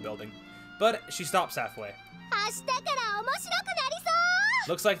the school building. But she stops halfway. 明日から面白くなり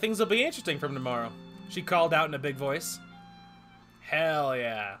そう。 Looks like things will be interesting from tomorrow. She called out in a big voice. Hell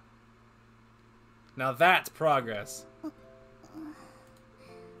yeah. Now that's progress.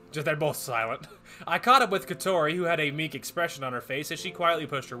 Just they're both silent. I caught up with Kotori, who had a meek expression on her face as she quietly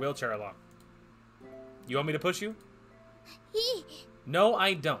pushed her wheelchair along. You want me to push you? いい。 No,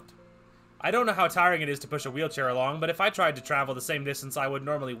 I don't. I don't know how tiring it is to push a wheelchair along, but if I tried to travel the same distance I would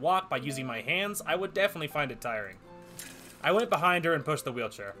normally walk by using my hands, I would definitely find it tiring. I went behind her and pushed the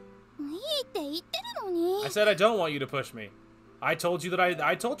wheelchair. いいって言ってるのに。 I said I don't want you to push me. I told you that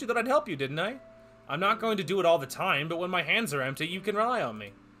I'd help you, didn't I? I'm not going to do it all the time, but when my hands are empty, you can rely on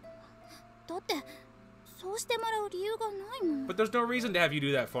me. だってそうしてもらう理由がないもん。 But there's no reason to have you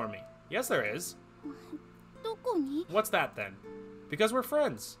do that for me. Yes, there is. どこに？ What's that then? Because we're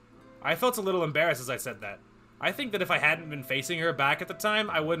friends. I felt a little embarrassed as I said that. I think that if I hadn't been facing her back at the time,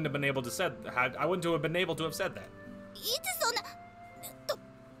 I wouldn't have been able to have said that. いつそんな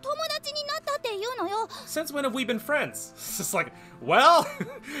友達になったって言うのよ。 Since when have we been friends? It's just like, well,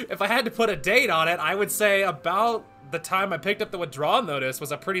 if I had to put a date on it, I would say about the time I picked up the withdrawal notice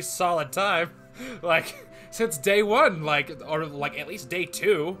was a pretty solid time. Like, since day one, or at least day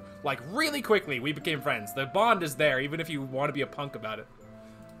two, like really quickly we became friends. The bond is there, even if you want to be a punk about it.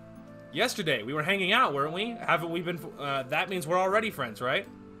 Yesterday, we were hanging out, weren't we? Haven't we been, that means we're already friends, right?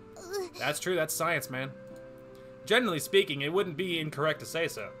 That's true, that's science, man. Generally speaking, it wouldn't be incorrect to say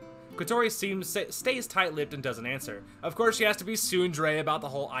so. Kotori stays tight-lipped and doesn't answer. Of course, she has to be tsundere about the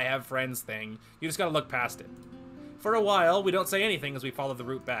whole I have friends thing. You just gotta look past it. For a while, we don't say anything as we follow the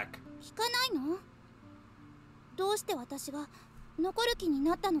route back. 聞かないの？どうして私が残る気に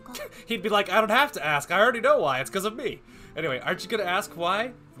なったのか。 He'd be like, I don't have to ask. I already know why. It's because of me. Anyway, aren't you gonna ask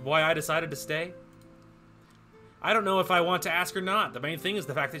why? Why I decided to stay? I don't know if I want to ask or not. The main thing is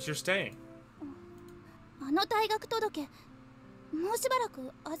the fact that you're staying. あの退学届、もうしばら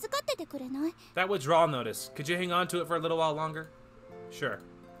く預かっててくれない？ That withdrawal notice. Could you hang on to it for a little while longer? Sure.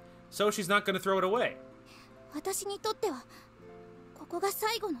 So she's not gonna throw it away. 私にとってはここが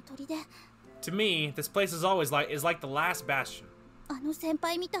最後の砦。 To me, this place is always like the last bastion. あの先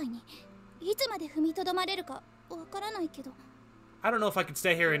輩みたいにいつまで踏みとどまれるかわからないけど、 I don't know if I could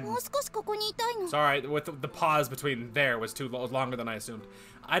stay here and... もう少しここにいたいの。 Sorry, with the pause between there was longer than I assumed.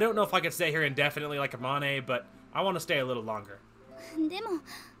 I don't know if I could stay here indefinitely like Amane, but I want to stay a little longer. でも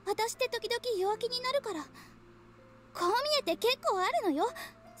私って時々弱気になるから、こう見えて結構あるのよ、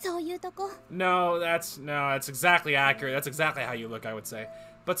そういうとこ。 No, that's exactly accurate. That's exactly how you look, I would say.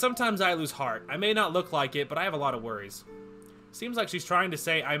 But sometimes I lose heart. I may not look like it, but I have a lot of worries. Seems like she's trying to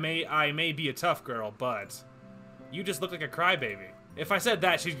say I may be a tough girl, but you just look like a crybaby. If I said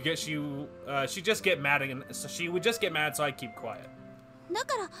that, she'd just get mad, and so she would just get mad, so I'd keep quiet. だ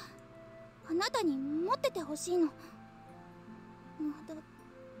からあなたに持っててほしいの。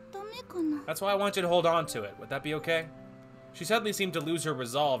ダメかな。 That's why I want you to hold on to it. Would that be okay? She suddenly seemed to lose her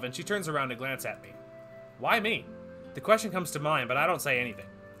resolve, and she turns around to glance at me. Why me? The question comes to mind, but I don't say anything.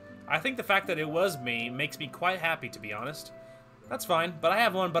 I think the fact that it was me makes me quite happy, to be honest. That's fine, but I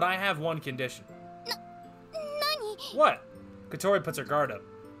have one condition. 何？ What? Kotori puts her guard up.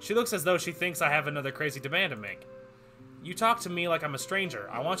 She looks as though she thinks I have another crazy demand to make. You talk to me like I'm a stranger.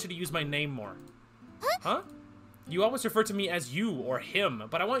 I want you to use my name more. Huh? You always refer to me as you or him,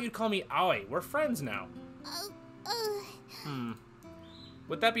 but I want you to call me Aoi. We're friends now.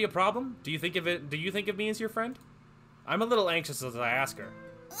 Would that be a problem? Do you think of me as your friend? I'm a little anxious as I ask her.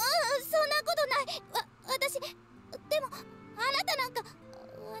 そんなことない。私でもあなたなんか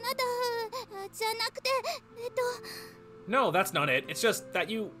あなたじゃなくてNo, that's not it. It's just that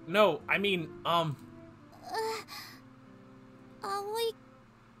you... No, I mean, 葵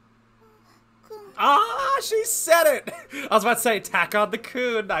くん。 Ah, she said it! I was about to say, tack on the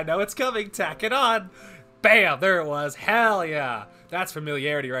coon. I know it's coming. Tack it on. Bam! There it was. Hell yeah. That's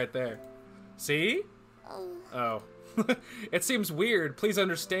familiarity right there. See? Oh. It seems weird. Please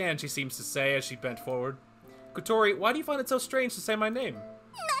understand, she seems to say as she bent forward. Kotori, why do you find it so strange to say my name?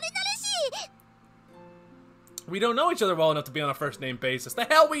 We don't know each other well enough to be on a first-name basis. The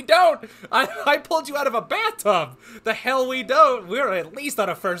hell we don't! I pulled you out of a bathtub! The hell we don't! We're at least on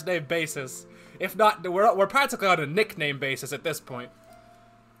a first-name basis. If not, we're practically on a nickname basis at this point.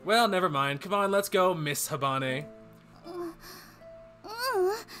 Well, never mind. Come on, let's go, Miss Habane.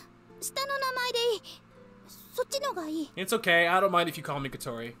 下の名前でいい。そっちのがいい。 It's okay. I don't mind if you call me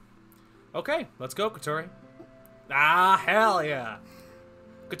Kotori. Okay, let's go, Kotori. Ah, hell yeah.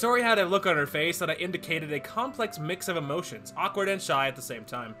 Kotori had a look on her face that indicated a complex mix of emotions, awkward and shy at the same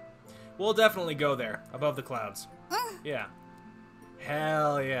time. We'll definitely go there, above the clouds. Yeah.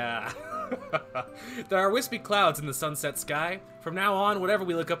 Hell yeah. There are wispy clouds in the sunset sky. From now on, whenever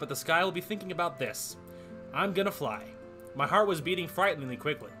we look up at the sky, we'll be thinking about this. I'm gonna fly. My heart was beating frighteningly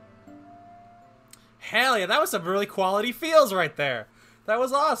quickly. Hell yeah, that was some really quality feels right there. That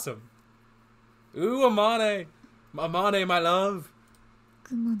was awesome. Ooh, Amane. Amane, my love.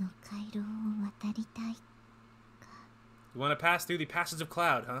 You want to pass through the passage of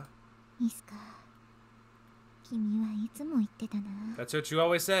cloud, huh? That's what you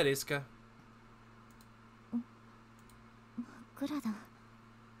always said, Isuka.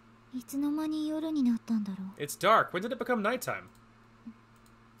 It's dark. When did it become nighttime?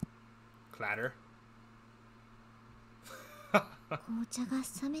 Clatter.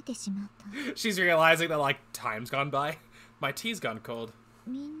 She's realizing that, like, time's gone by. My tea's gone cold.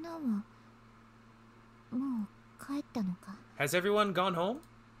 Has everyone gone home?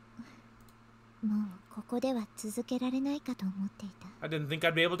 I didn't think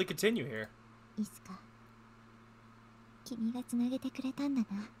I'd be able to continue here.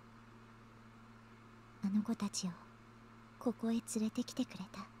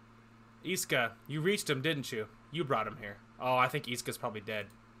 Isuka, you reached him, didn't you? You brought him here. Oh, I think Isuka's probably dead.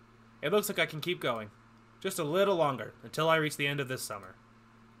 It looks like I can keep going. Just a little longer, until I reach the end of this summer.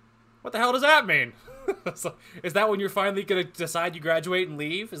 What the hell does that mean? So, is that when you're finally gonna decide you graduate and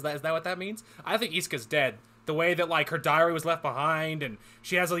leave? Is that what that means? I think Isuka's dead. The way that, like, her diary was left behind, and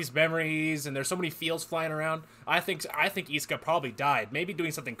she has all these memories, and there's so many feels flying around. I think Isuka probably died. Maybe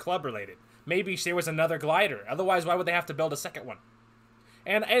doing something club-related. Maybe there was another glider. Otherwise, why would they have to build a second one?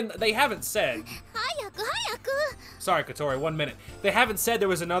 And they haven't said... Sorry, Kotori, 1 minute. They haven't said there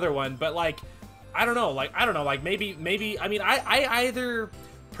was another one, but, like, I don't know, maybe, I mean, I either...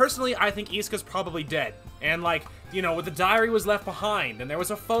 Personally, I think Isuka's probably dead. And, like, you know, the diary was left behind, and there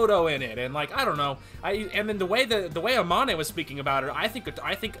was a photo in it, and, like, I don't know. And then the way Amane was speaking about her, I think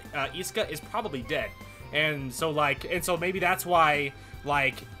Isuka is probably dead. And so maybe that's why,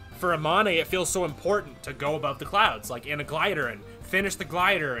 like, for Amane, it feels so important to go above the clouds, like in a glider, and finish the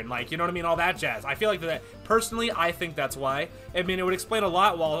glider, and like, you know what I mean, all that jazz. I feel like that, personally, I think that's why. I mean, it would explain a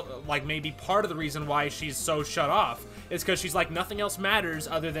lot, while, like, maybe part of the reason why she's so shut off is because she's like, nothing else matters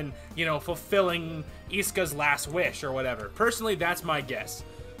other than, you know, fulfilling Isuka's last wish or whatever. Personally, that's my guess.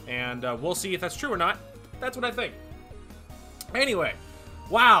 And we'll see if that's true or not. That's what I think. Anyway,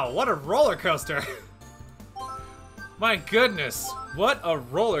 wow, what a roller coaster. My goodness, what a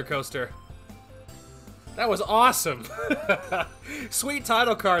roller coaster. That was awesome. Sweet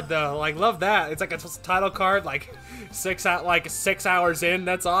title card though, like, love that. It's like a title card, like 6 hours in.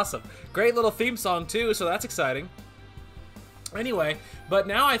 That's awesome. Great little theme song too, so that's exciting. Anyway, but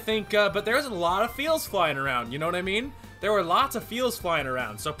now I think, but there's a lot of feels flying around, you know what I mean? There were lots of feels flying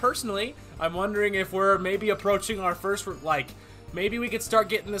around. So personally, I'm wondering if we're maybe approaching our first, like, maybe we could start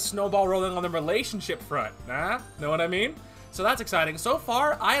getting the snowball rolling on the relationship front. Know what I mean? So that's exciting. So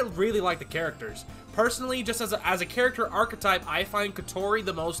far, I really like the characters. Personally, just as a character archetype, I find Kotori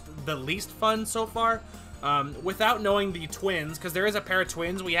the least fun so far. Without knowing the twins, because there is a pair of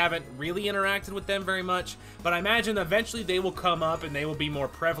twins, we haven't really interacted with them very much, but I imagine eventually they will come up and they will be more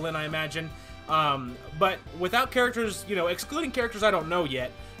prevalent, I imagine. But without characters, you know, excluding characters I don't know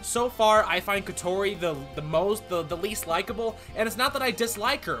yet, so far I find Kotori the least likable, and it's not that I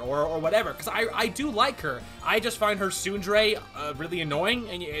dislike her or whatever, because I do like her. I just find her tsundere really annoying,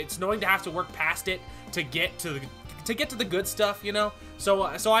 and it's annoying to have to work past it to get to the good stuff, you know? So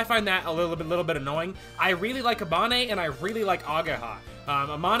I find that a little bit annoying. I really like Amane, and I really like Ageha.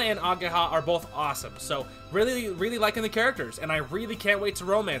 Amane and Ageha are both awesome, so really liking the characters, and I really can't wait to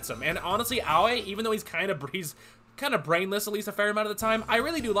romance them. And honestly, Aoi, even though he's kind of brainless at least a fair amount of the time, I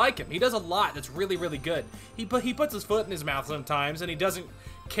really do like him. He does a lot that's really good. He puts his foot in his mouth sometimes, and he doesn't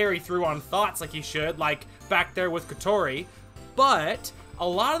carry through on thoughts like he should, like back there with Kotori, but a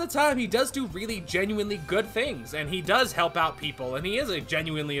lot of the time he does do really genuinely good things, and he does help out people, and he is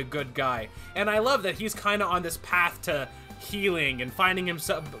genuinely a good guy. And I love that he's kind of on this path to healing and finding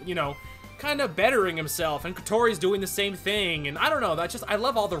himself, you know, kind of bettering himself, and Kotori's doing the same thing, and I don't know, I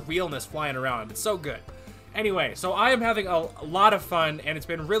love all the realness flying around. It's so good. Anyway, so I am having a lot of fun, and it's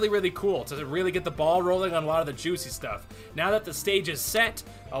been really cool to really get the ball rolling on a lot of the juicy stuff. Now that the stage is set,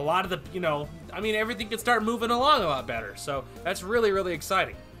 a lot of the, you know, I mean, everything can start moving along a lot better, so that's really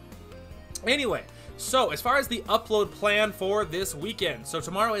exciting. Anyway, so as far as the upload plan for this weekend, so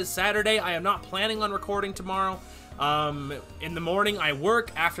tomorrow is Saturday. I am not planning on recording tomorrow. In the morning I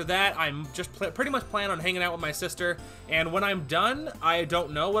work. After that, I'm just pretty much plan on hanging out with my sister, and when I'm done, I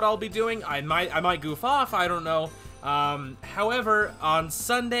don't know what I'll be doing. I might goof off, I don't know. However, on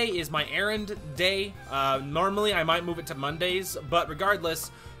Sunday is my errand day. Normally I might move it to Mondays, but regardless,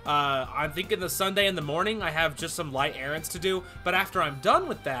 I'm thinking the Sunday in the morning I have just some light errands to do, but after I'm done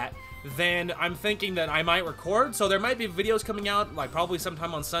with that, then I'm thinking that I might record, so there might be videos coming out, like probably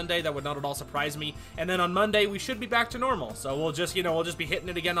sometime on Sunday. That would not at all surprise me. And then on Monday, we should be back to normal. So we'll just, you know, we'll just be hitting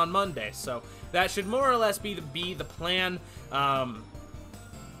it again on Monday. So that should more or less be the plan.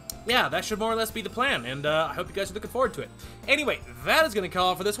 Yeah, that should more or less be the plan, and I hope you guys are looking forward to it. Anyway, that is going to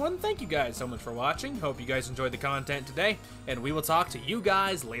call it for this one. Thank you guys so much for watching. Hope you guys enjoyed the content today, and we will talk to you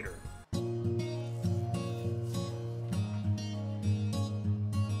guys later.